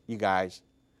day, you guys.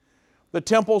 The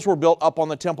temples were built up on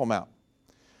the Temple Mount.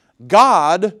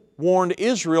 God warned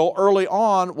Israel early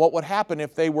on what would happen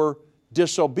if they were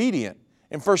disobedient.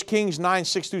 In 1 Kings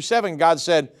 9:6-7, God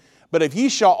said, but if ye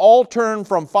shall all turn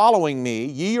from following me,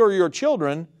 ye or your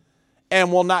children,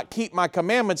 and will not keep my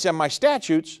commandments and my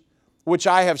statutes, which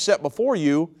I have set before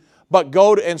you, but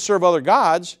go and serve other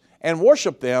gods and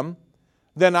worship them,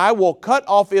 then I will cut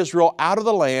off Israel out of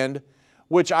the land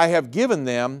which I have given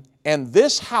them, and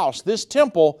this house, this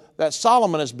temple that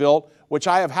Solomon has built, which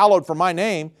I have hallowed for my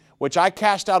name, which I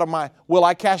cast out of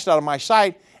my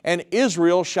sight, and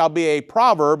Israel shall be a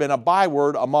proverb and a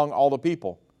byword among all the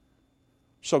people.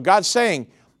 So God's saying,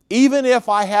 even if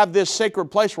I have this sacred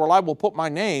place where I will put my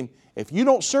name, if you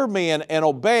don't serve me and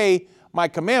obey my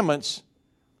commandments,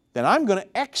 then I'm going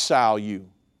to exile you.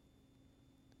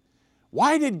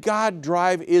 Why did God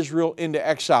drive Israel into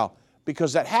exile?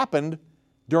 Because that happened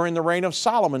during the reign of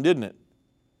Solomon, didn't it?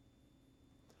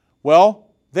 Well,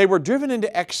 they were driven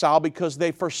into exile because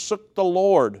they forsook the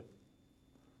Lord.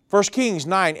 1 Kings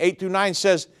 9:8-9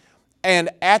 says, and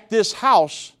at this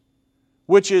house,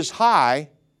 which is high,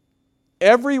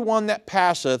 every one that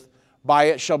passeth by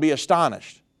it shall be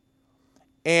astonished,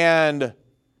 and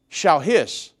shall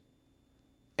hiss,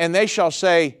 and they shall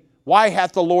say, why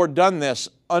hath the Lord done this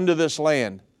unto this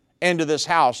land and to this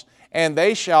house? And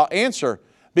they shall answer,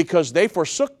 because they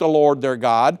forsook the Lord their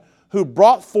God, who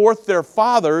brought forth their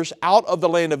fathers out of the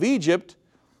land of Egypt,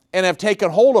 and have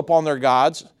taken hold upon their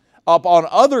gods, upon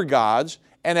other gods,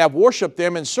 and have worshipped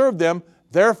them and served them.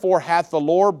 Therefore hath the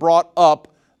Lord brought up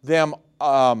them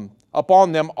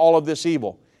upon them all of this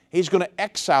evil. He's going to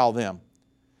exile them.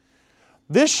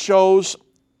 This shows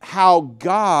how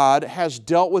God has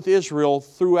dealt with Israel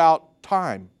throughout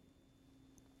time.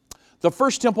 The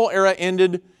first temple era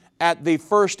ended at the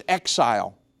first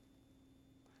exile.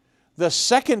 The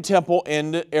second temple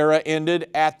era ended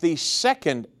at the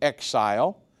second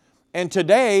exile. And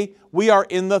today we are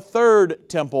in the third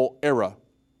temple era.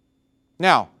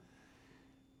 Now,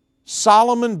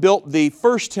 Solomon built the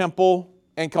first temple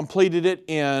and completed it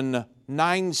in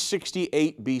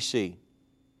 968 BC.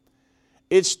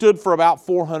 It stood for about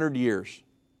 400 years.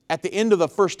 At the end of the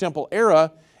first temple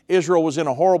era, Israel was in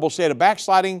a horrible state of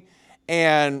backsliding,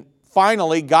 and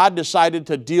finally God decided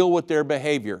to deal with their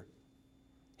behavior.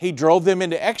 He drove them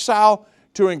into exile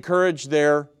to encourage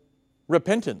their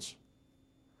repentance.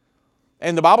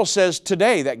 And the Bible says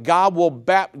today that God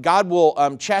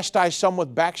will chastise some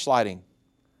with backsliding.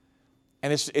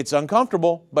 And it's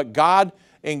uncomfortable, but God,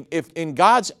 in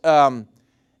God's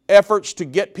efforts to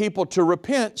get people to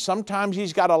repent, sometimes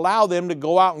He's got to allow them to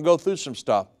go out and go through some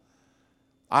stuff.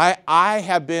 I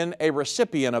have been a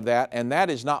recipient of that, and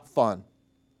that is not fun.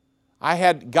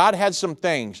 God had some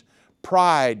things,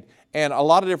 pride, and a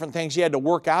lot of different things He had to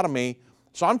work out of me.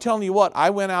 So I'm telling you what, I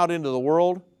went out into the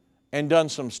world and done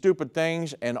some stupid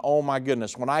things, and oh my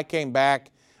goodness, when I came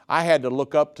back, I had to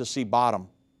look up to see bottom.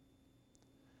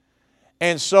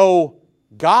 And so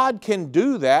God can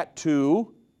do that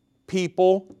to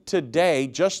people today,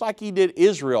 just like He did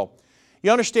Israel.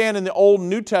 You understand, in the Old and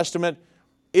New Testament,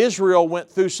 Israel went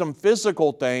through some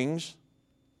physical things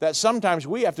that sometimes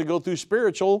we have to go through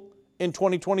spiritual in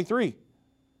 2023.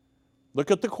 Look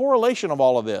at the correlation of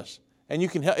all of this, and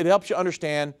it helps you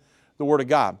understand the Word of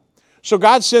God. So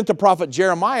God sent the prophet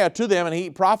Jeremiah to them, and he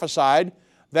prophesied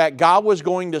that God was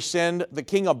going to send the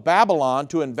king of Babylon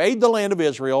to invade the land of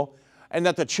Israel, and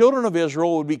that the children of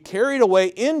Israel would be carried away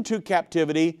into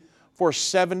captivity for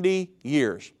 70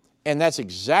 years. And that's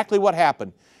exactly what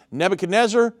happened.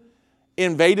 Nebuchadnezzar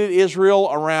invaded Israel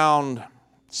around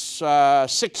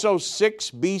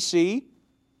 606 BC.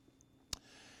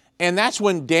 And that's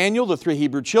when Daniel, the three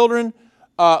Hebrew children,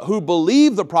 who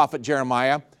believed the prophet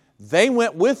Jeremiah, they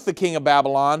went with the king of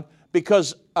Babylon,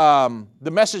 because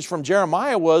the message from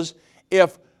Jeremiah was,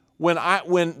 when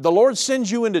the Lord sends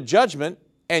you into judgment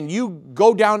and you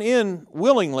go down in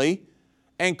willingly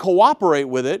and cooperate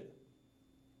with it,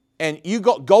 and you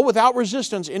go without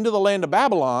resistance into the land of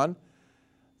Babylon,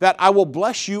 that I will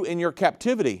bless you in your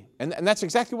captivity. And that's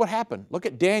exactly what happened. Look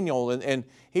at Daniel, and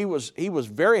he was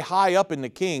very high up in the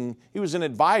king. He was an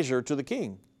advisor to the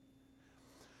king.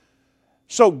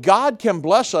 So God can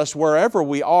bless us wherever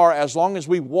we are as long as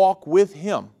we walk with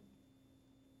Him.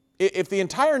 If the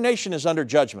entire nation is under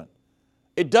judgment,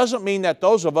 it doesn't mean that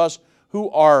those of us who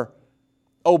are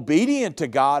obedient to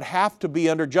God have to be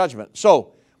under judgment.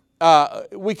 So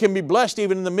we can be blessed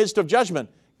even in the midst of judgment.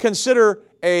 Consider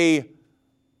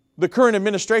the current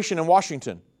administration in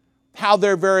Washington, how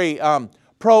they're very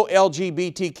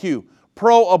pro-LGBTQ,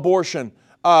 pro-abortion,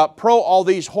 pro all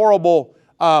these horrible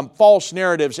false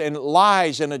narratives and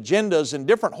lies and agendas and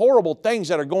different horrible things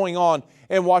that are going on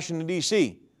in Washington,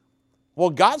 D.C. Well,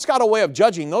 God's got a way of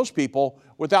judging those people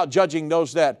without judging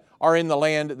those that are in the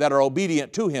land that are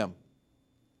obedient to Him.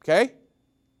 Okay?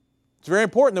 It's very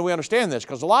important that we understand this,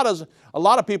 because a lot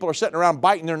of people are sitting around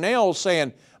biting their nails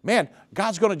saying, man,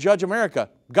 God's going to judge America.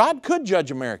 God could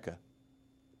judge America.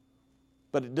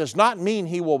 But it does not mean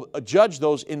He will judge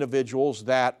those individuals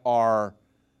that are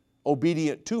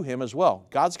obedient to Him as well.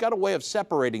 God's got a way of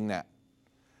separating that.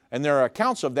 And there are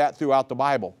accounts of that throughout the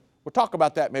Bible. We'll talk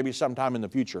about that maybe sometime in the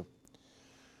future.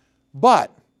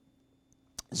 But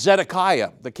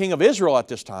Zedekiah, the king of Israel at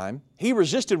this time, he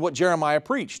resisted what Jeremiah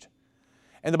preached.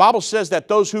 And the Bible says that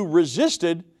those who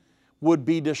resisted would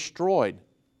be destroyed.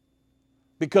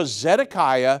 Because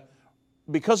Zedekiah,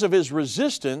 because of his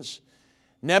resistance,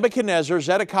 Nebuchadnezzar,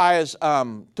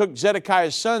 took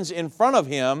Zedekiah's sons in front of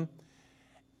him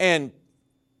and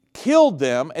killed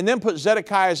them, and then put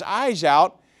Zedekiah's eyes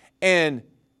out and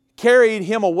carried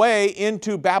him away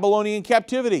into Babylonian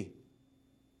captivity.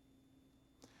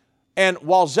 And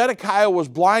while Zedekiah was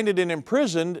blinded and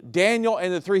imprisoned, Daniel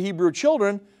and the 3 Hebrew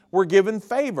children were given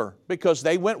favor because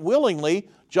they went willingly,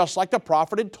 just like the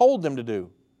prophet had told them to do.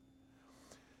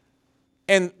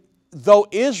 And though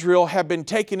Israel had been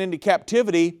taken into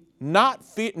captivity, not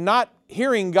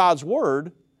hearing God's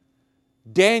word,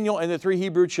 Daniel and the 3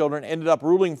 Hebrew children ended up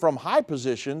ruling from high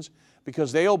positions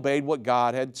because they obeyed what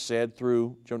God had said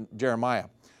through Jeremiah.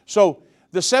 So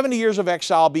the 70 years of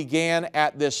exile began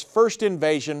at this first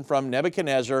invasion from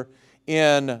Nebuchadnezzar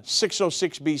in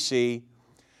 606 BC.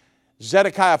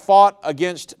 Zedekiah fought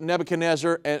against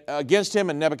Nebuchadnezzar, against him,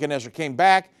 and Nebuchadnezzar came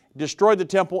back, destroyed the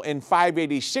temple in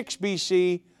 586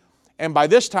 BC, and by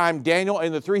this time Daniel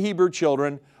and the 3 Hebrew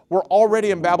children were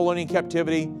already in Babylonian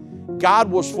captivity. God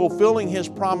was fulfilling His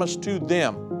promise to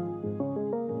them.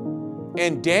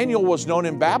 And Daniel was known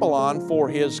in Babylon for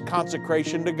his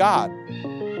consecration to God.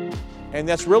 And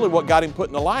that's really what got him put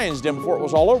in the lion's den before it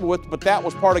was all over with, but that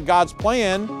was part of God's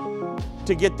plan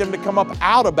to get them to come up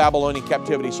out of Babylonian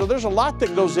captivity. So there's a lot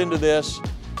that goes into this,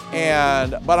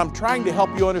 but I'm trying to help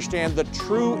you understand the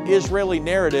true Israeli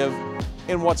narrative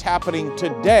in what's happening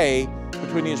today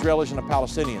between the Israelis and the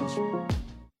Palestinians.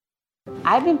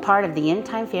 I've been part of the End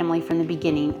Time family from the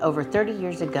beginning over 30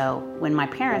 years ago when my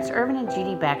parents, Irvin and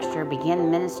Judy Baxter, began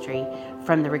ministry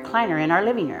from the recliner in our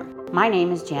living room. My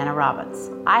name is Jana Robbins.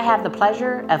 I have the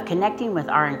pleasure of connecting with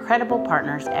our incredible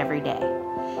partners every day.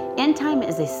 End Time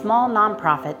is a small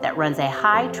nonprofit that runs a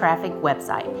high-traffic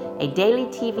website, a daily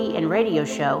TV and radio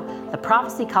show, the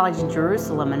Prophecy College in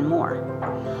Jerusalem, and more.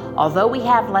 Although we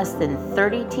have less than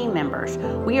 30 team members,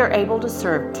 we are able to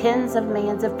serve tens of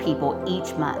millions of people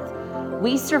each month.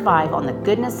 We survive on the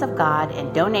goodness of God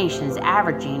and donations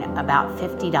averaging about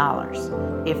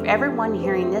 $50. If everyone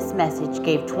hearing this message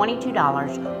gave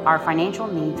 $22, our financial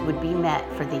needs would be met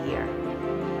for the year.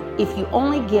 If you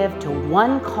only give to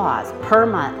one cause per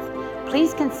month,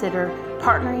 please consider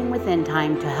partnering with End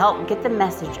Time to help get the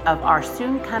message of our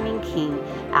soon-coming King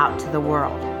out to the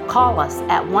world. Call us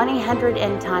at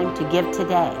 1-800-END-TIME to give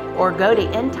today, or go to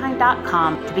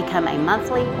endtime.com to become a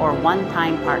monthly or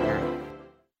one-time partner.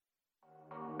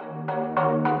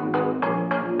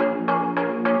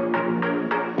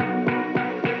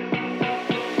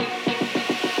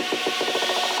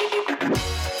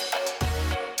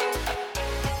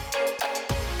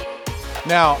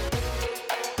 Now,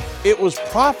 it was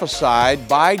prophesied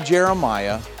by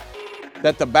Jeremiah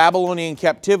that the Babylonian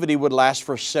captivity would last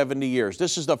for 70 years.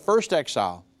 This is the first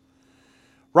exile.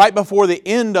 Right before the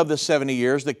end of the 70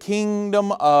 years, the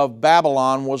kingdom of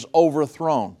Babylon was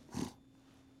overthrown.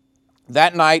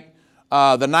 That night,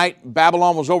 the night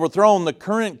Babylon was overthrown, the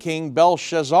current king,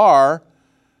 Belshazzar,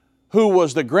 who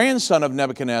was the grandson of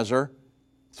Nebuchadnezzar,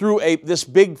 threw this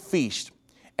big feast.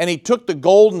 And he took the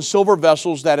gold and silver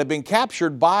vessels that had been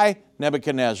captured by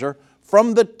Nebuchadnezzar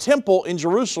from the temple in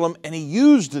Jerusalem, and he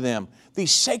used them,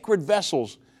 these sacred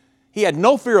vessels. He had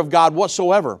no fear of God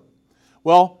whatsoever.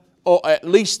 Well, at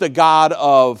least the God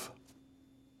of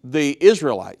the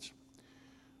Israelites.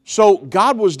 So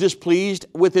God was displeased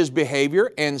with his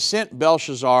behavior and sent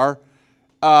Belshazzar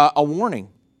a warning.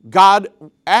 God,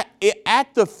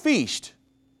 at the feast,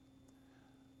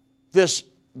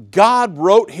 God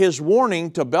wrote his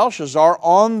warning to Belshazzar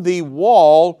on the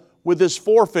wall with his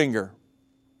forefinger.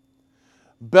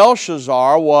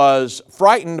 Belshazzar was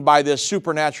frightened by this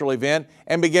supernatural event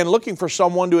and began looking for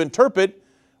someone to interpret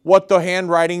what the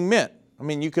handwriting meant. I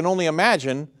mean, you can only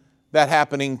imagine that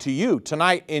happening to you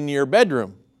tonight in your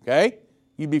bedroom, okay?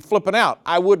 You'd be flipping out.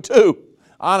 I would too,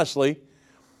 honestly.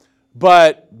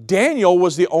 But Daniel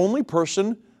was the only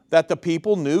person that the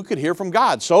people knew could hear from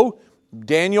God. So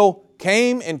Daniel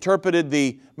came, interpreted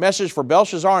the message for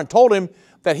Belshazzar, and told him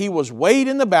that he was weighed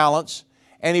in the balance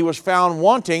and he was found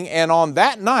wanting, and on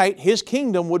that night his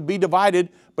kingdom would be divided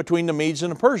between the Medes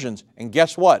and the Persians. And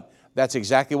guess what? That's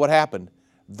exactly what happened.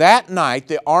 That night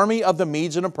the army of the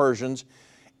Medes and the Persians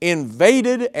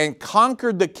invaded and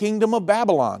conquered the kingdom of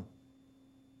Babylon.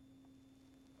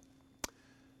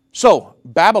 So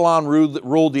Babylon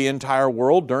ruled the entire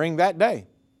world during that day.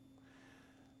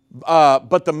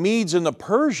 But the Medes and the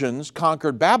Persians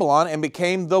conquered Babylon and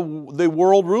became the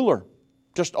world ruler.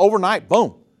 Just overnight,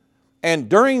 boom. And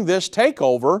during this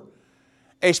takeover,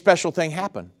 a special thing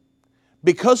happened.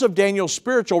 Because of Daniel's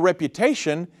spiritual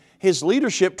reputation, his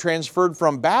leadership transferred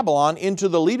from Babylon into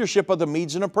the leadership of the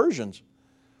Medes and the Persians.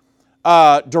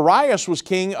 Darius was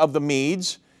king of the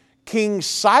Medes. King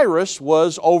Cyrus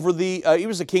was he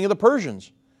was the king of the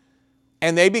Persians.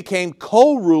 And they became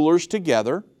co-rulers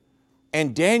together.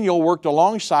 And Daniel worked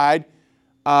alongside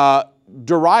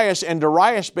Darius, and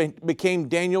Darius became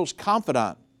Daniel's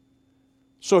confidant.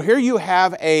 So here you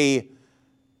have an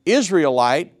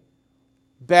Israelite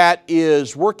that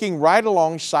is working right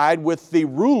alongside with the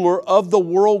ruler of the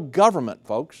world government,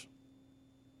 folks.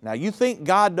 Now you think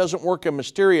God doesn't work in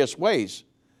mysterious ways,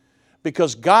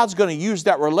 because God's going to use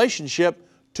that relationship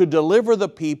to deliver the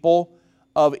people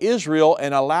of Israel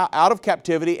and allow out of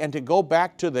captivity and to go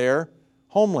back to their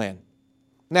homeland.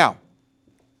 Now,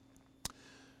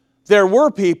 there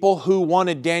were people who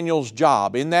wanted Daniel's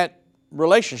job. In that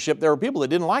relationship, there were people that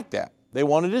didn't like that. They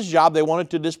wanted his job. They wanted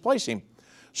to displace him.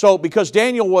 So because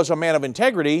Daniel was a man of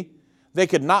integrity, they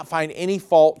could not find any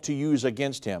fault to use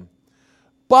against him.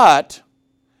 But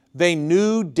they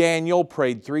knew Daniel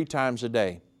prayed 3 times a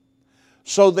day.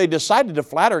 So they decided to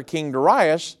flatter King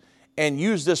Darius and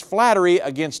use this flattery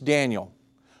against Daniel.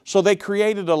 So they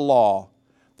created a law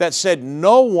that said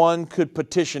no one could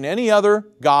petition any other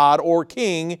god or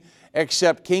king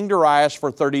except King Darius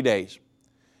for 30 days.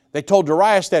 They told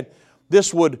Darius that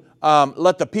this would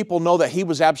let the people know that he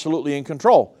was absolutely in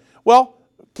control. Well,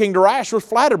 King Darius was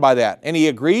flattered by that, and he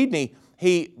agreed, and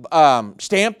he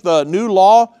stamped the new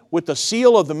law with the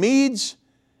seal of the Medes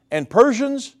and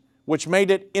Persians, which made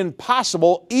it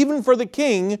impossible even for the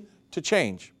king to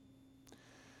change.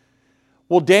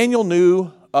 Well, Daniel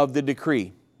knew of the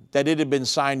decree, that it had been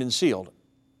signed and sealed.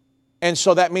 And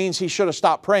so that means he should have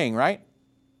stopped praying, right?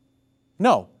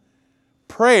 No.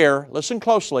 Prayer, listen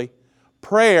closely,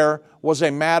 prayer was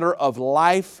a matter of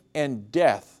life and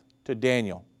death to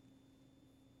Daniel.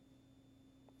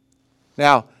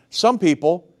 Now, some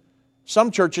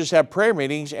churches have prayer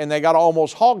meetings and they got to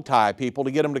almost hog-tie people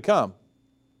to get them to come.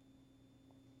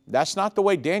 That's not the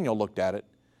way Daniel looked at it.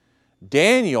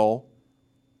 Daniel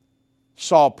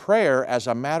saw prayer as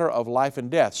a matter of life and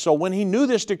death. So when he knew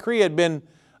this decree had been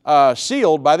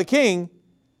sealed by the king,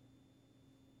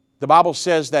 the Bible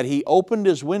says that he opened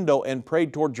his window and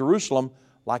prayed toward Jerusalem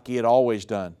like he had always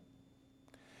done.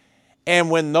 And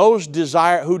when those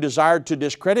who desired to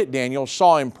discredit Daniel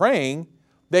saw him praying,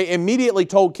 they immediately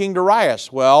told King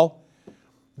Darius. Well,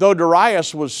 though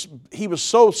Darius was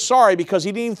so sorry because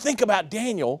he didn't even think about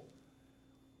Daniel,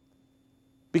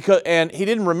 and he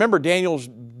didn't remember Daniel's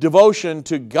devotion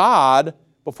to God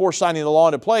before signing the law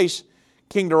into place,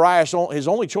 King Darius, his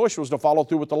only choice was to follow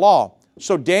through with the law.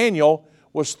 So Daniel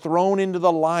was thrown into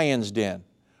the lion's den.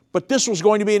 But this was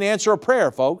going to be an answer of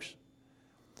prayer, folks.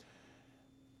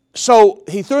 So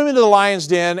he threw him into the lion's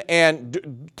den,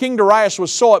 and King Darius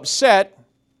was so upset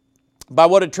by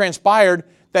what had transpired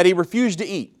that he refused to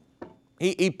eat.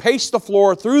 He paced the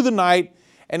floor through the night,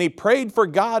 and he prayed for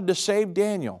God to save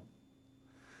Daniel.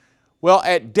 Well,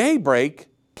 at daybreak,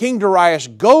 King Darius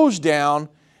goes down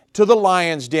to the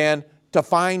lion's den to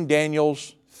find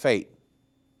Daniel's fate.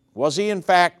 Was he in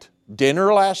fact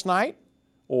dinner last night?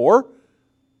 Or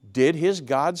did his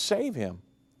God save him?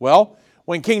 Well,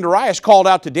 When King Darius called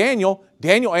out to Daniel,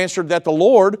 Daniel answered that the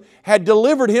Lord had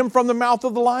delivered him from the mouth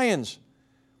of the lions.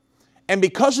 And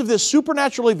because of this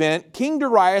supernatural event, King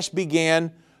Darius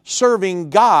began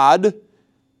serving God,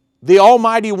 the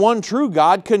Almighty One True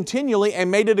God, continually, and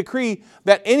made a decree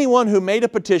that anyone who made a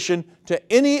petition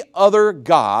to any other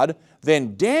God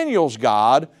than Daniel's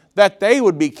God, that they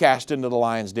would be cast into the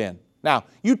lion's den. Now,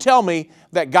 you tell me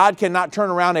that God cannot turn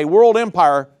around a world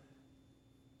empire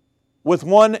with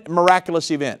one miraculous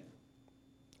event.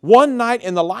 One night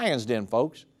in the lion's den,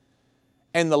 folks,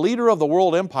 and the leader of the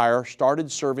world empire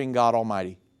started serving God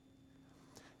Almighty.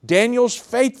 Daniel's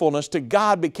faithfulness to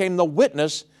God became the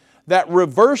witness that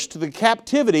reversed the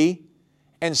captivity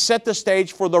and set the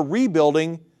stage for the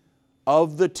rebuilding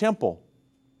of the temple.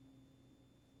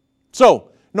 So,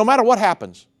 no matter what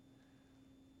happens,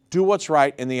 do what's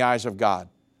right in the eyes of God.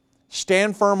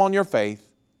 Stand firm on your faith,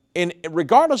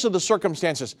 regardless of the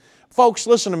circumstances. Folks,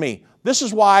 listen to me. This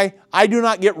is why I do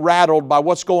not get rattled by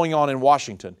what's going on in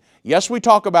Washington. Yes, we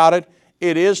talk about it.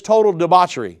 It is total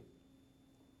debauchery.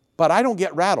 But I don't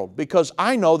get rattled because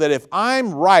I know that if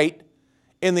I'm right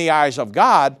in the eyes of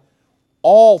God,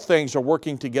 all things are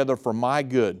working together for my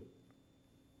good.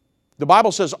 The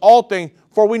Bible says all things,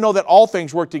 for we know that all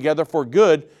things work together for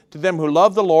good to them who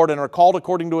love the Lord and are called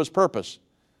according to His purpose.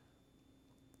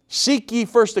 Seek ye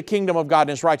first the kingdom of God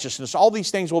and His righteousness. All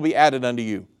these things will be added unto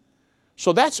you.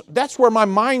 So that's where my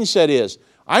mindset is.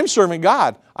 I'm serving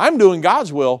God. I'm doing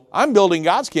God's will. I'm building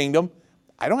God's kingdom.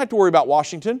 I don't have to worry about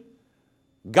Washington.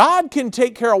 God can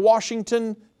take care of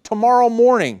Washington tomorrow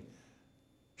morning,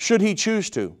 should He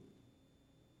choose to.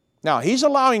 Now, He's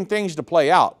allowing things to play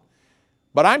out,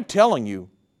 but I'm telling you,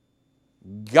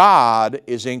 God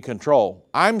is in control.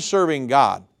 I'm serving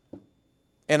God.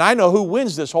 And I know who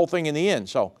wins this whole thing in the end.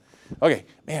 So, okay,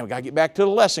 man, we got to get back to the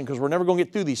lesson because we're never going to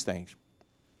get through these things.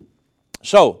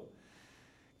 So,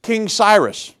 King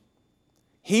Cyrus,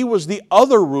 he was the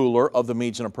other ruler of the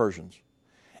Medes and the Persians.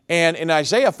 And in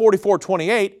Isaiah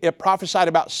 44:28, it prophesied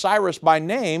about Cyrus by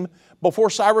name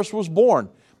before Cyrus was born.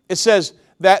 It says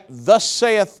that thus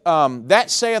saith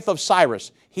of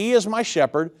Cyrus, He is my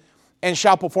shepherd, and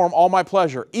shall perform all my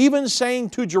pleasure, even saying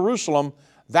to Jerusalem,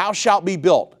 Thou shalt be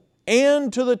built,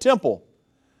 and to the temple,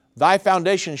 thy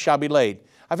foundation shall be laid.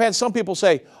 I've had some people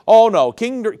say, oh no,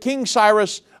 King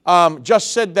Cyrus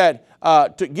just said that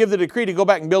to give the decree to go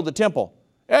back and build the temple.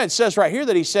 Yeah, it says right here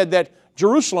that he said that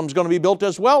Jerusalem's going to be built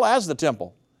as well as the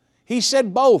temple. He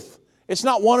said both. It's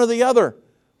not one or the other.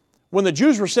 When the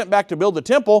Jews were sent back to build the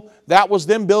temple, that was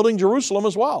them building Jerusalem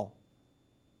as well.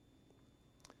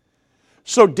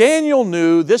 So Daniel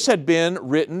knew this had been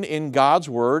written in God's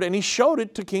Word, and he showed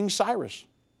it to King Cyrus.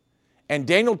 And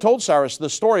Daniel told Cyrus the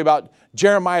story about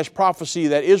Jeremiah's prophecy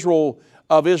that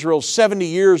Israel's 70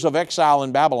 years of exile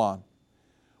in Babylon.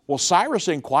 Well, Cyrus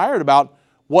inquired about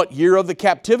what year of the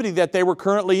captivity that they were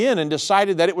currently in and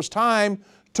decided that it was time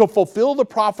to fulfill the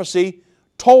prophecy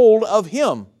told of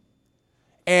him.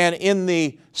 And in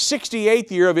the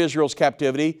 68th year of Israel's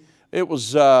captivity, it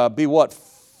was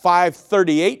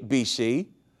 538 BC,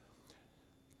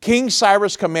 King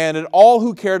Cyrus commanded all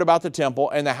who cared about the temple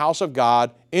and the house of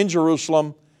God in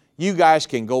Jerusalem, you guys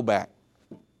can go back.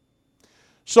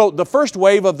 So the first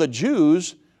wave of the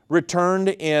Jews returned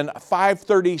in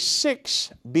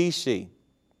 536 BC,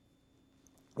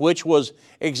 which was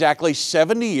exactly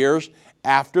 70 years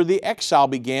after the exile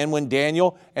began when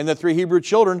Daniel and the 3 Hebrew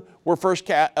children were first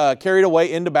carried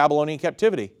away into Babylonian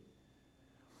captivity.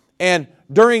 And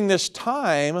during this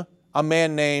time, a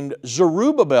man named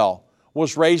Zerubbabel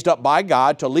was raised up by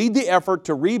God to lead the effort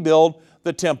to rebuild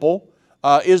the temple.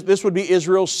 This would be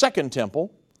Israel's second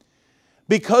temple.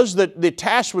 Because the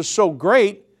task was so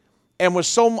great and with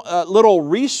so little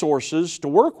resources to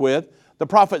work with, the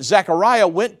prophet Zechariah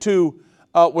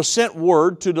was sent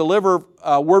word to deliver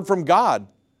word from God.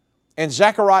 And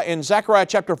in Zechariah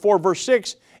chapter 4, verse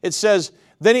 6, it says,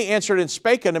 Then he answered and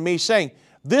spake unto me, saying,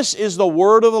 This is the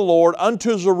word of the Lord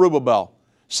unto Zerubbabel,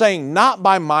 saying, Not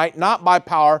by might, not by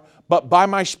power, but by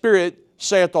my Spirit,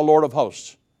 saith the Lord of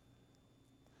hosts.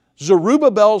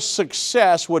 Zerubbabel's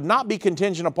success would not be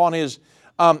contingent upon his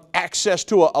access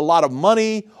to a lot of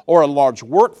money or a large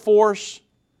workforce.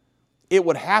 It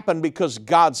would happen because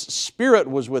God's Spirit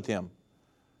was with him.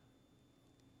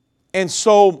 And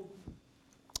so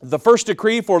the first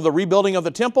decree for the rebuilding of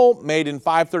the temple made in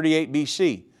 538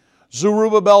 BC.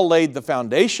 Zerubbabel laid the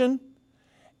foundation,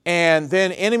 and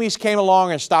then enemies came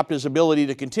along and stopped his ability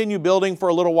to continue building for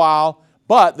a little while,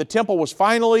 but the temple was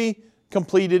finally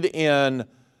completed in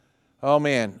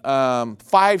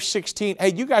 516.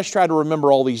 Hey, you guys try to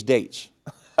remember all these dates.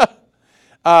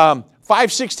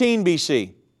 516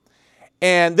 BC.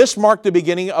 And this marked the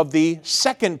beginning of the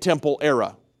Second Temple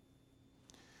era.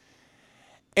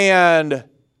 And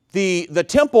the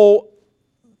temple,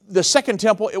 the Second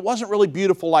Temple, it wasn't really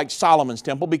beautiful like Solomon's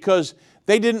temple because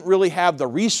they didn't really have the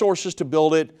resources to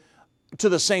build it to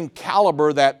the same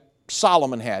caliber that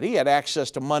Solomon had. He had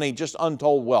access to money, just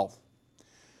untold wealth.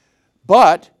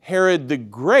 But Herod the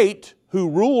Great, who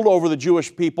ruled over the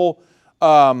Jewish people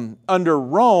under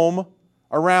Rome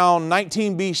around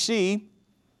 19 BC,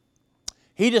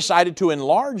 he decided to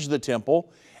enlarge the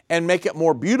temple and make it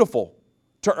more beautiful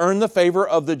to earn the favor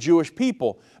of the Jewish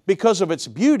people. Because of its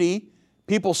beauty,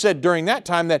 people said during that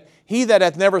time that he that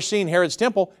hath never seen Herod's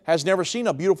temple has never seen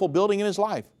a beautiful building in his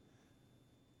life.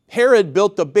 Herod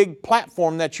built the big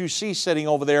platform that you see sitting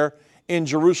over there in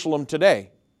Jerusalem today.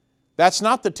 That's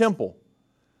not the temple.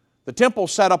 The temple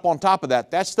sat up on top of that.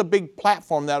 That's the big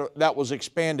platform that was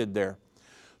expanded there.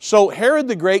 So Herod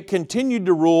the Great continued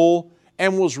to rule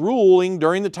and was ruling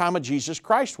during the time of Jesus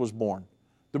Christ was born.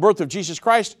 The birth of Jesus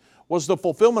Christ was the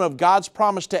fulfillment of God's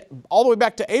promise to, all the way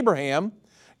back to Abraham.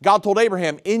 God told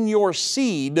Abraham, in your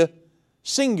seed,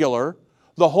 singular,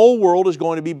 the whole world is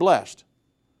going to be blessed.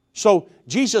 So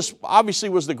Jesus obviously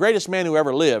was the greatest man who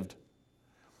ever lived.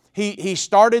 He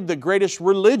started the greatest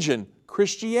religion,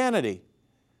 Christianity.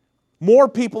 More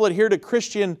people adhere to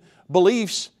Christian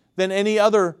beliefs than any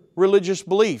other religious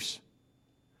beliefs.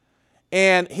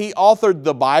 And he authored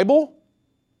the Bible,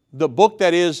 the book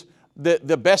that is the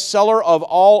bestseller of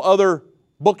all other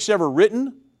books ever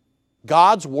written,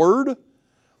 God's Word.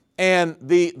 And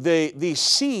the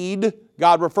seed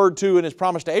God referred to in His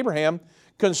promise to Abraham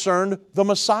concerned the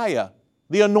Messiah,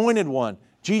 the Anointed One,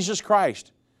 Jesus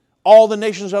Christ. All the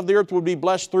nations of the earth would be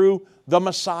blessed through the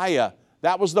Messiah.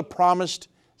 That was the promised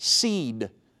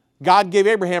seed. God gave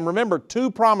Abraham, remember,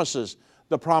 two promises,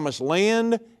 the promised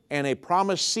land and a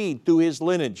promised seed through his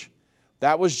lineage.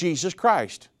 That was Jesus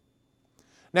Christ.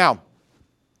 Now,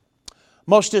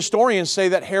 most historians say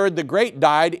that Herod the Great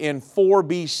died in 4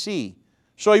 BC.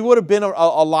 So he would have been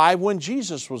alive when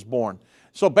Jesus was born.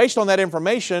 So based on that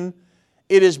information,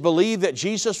 it is believed that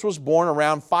Jesus was born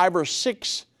around 5 or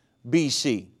 6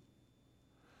 BC.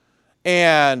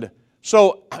 And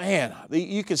so, man,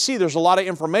 you can see there's a lot of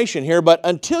information here, but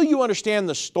until you understand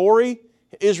the story,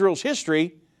 Israel's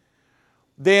history,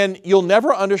 then you'll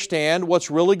never understand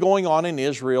what's really going on in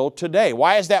Israel today.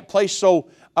 Why is that place so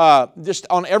just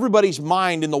on everybody's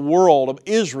mind in the world of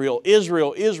Israel,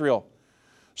 Israel, Israel?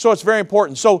 So it's very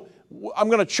important. So I'm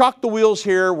going to chalk the wheels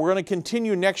here. We're going to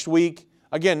continue next week.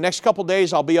 Again, next couple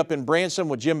days I'll be up in Branson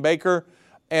with Jim Baker,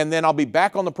 and then I'll be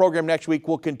back on the program next week.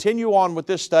 We'll continue on with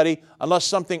this study unless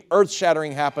something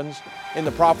earth-shattering happens in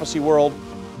the prophecy world.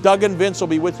 Doug and Vince will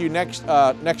be with you next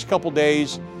couple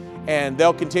days, and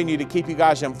they'll continue to keep you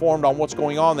guys informed on what's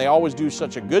going on. They always do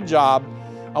such a good job.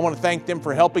 I want to thank them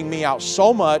for helping me out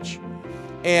so much,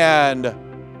 and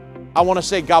I want to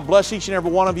say God bless each and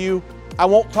every one of you. I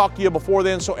won't talk to you before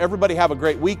then, so everybody have a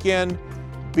great weekend.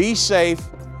 Be safe,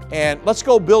 and let's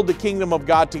go build the kingdom of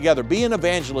God together. Be an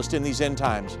evangelist in these end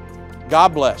times.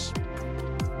 God bless.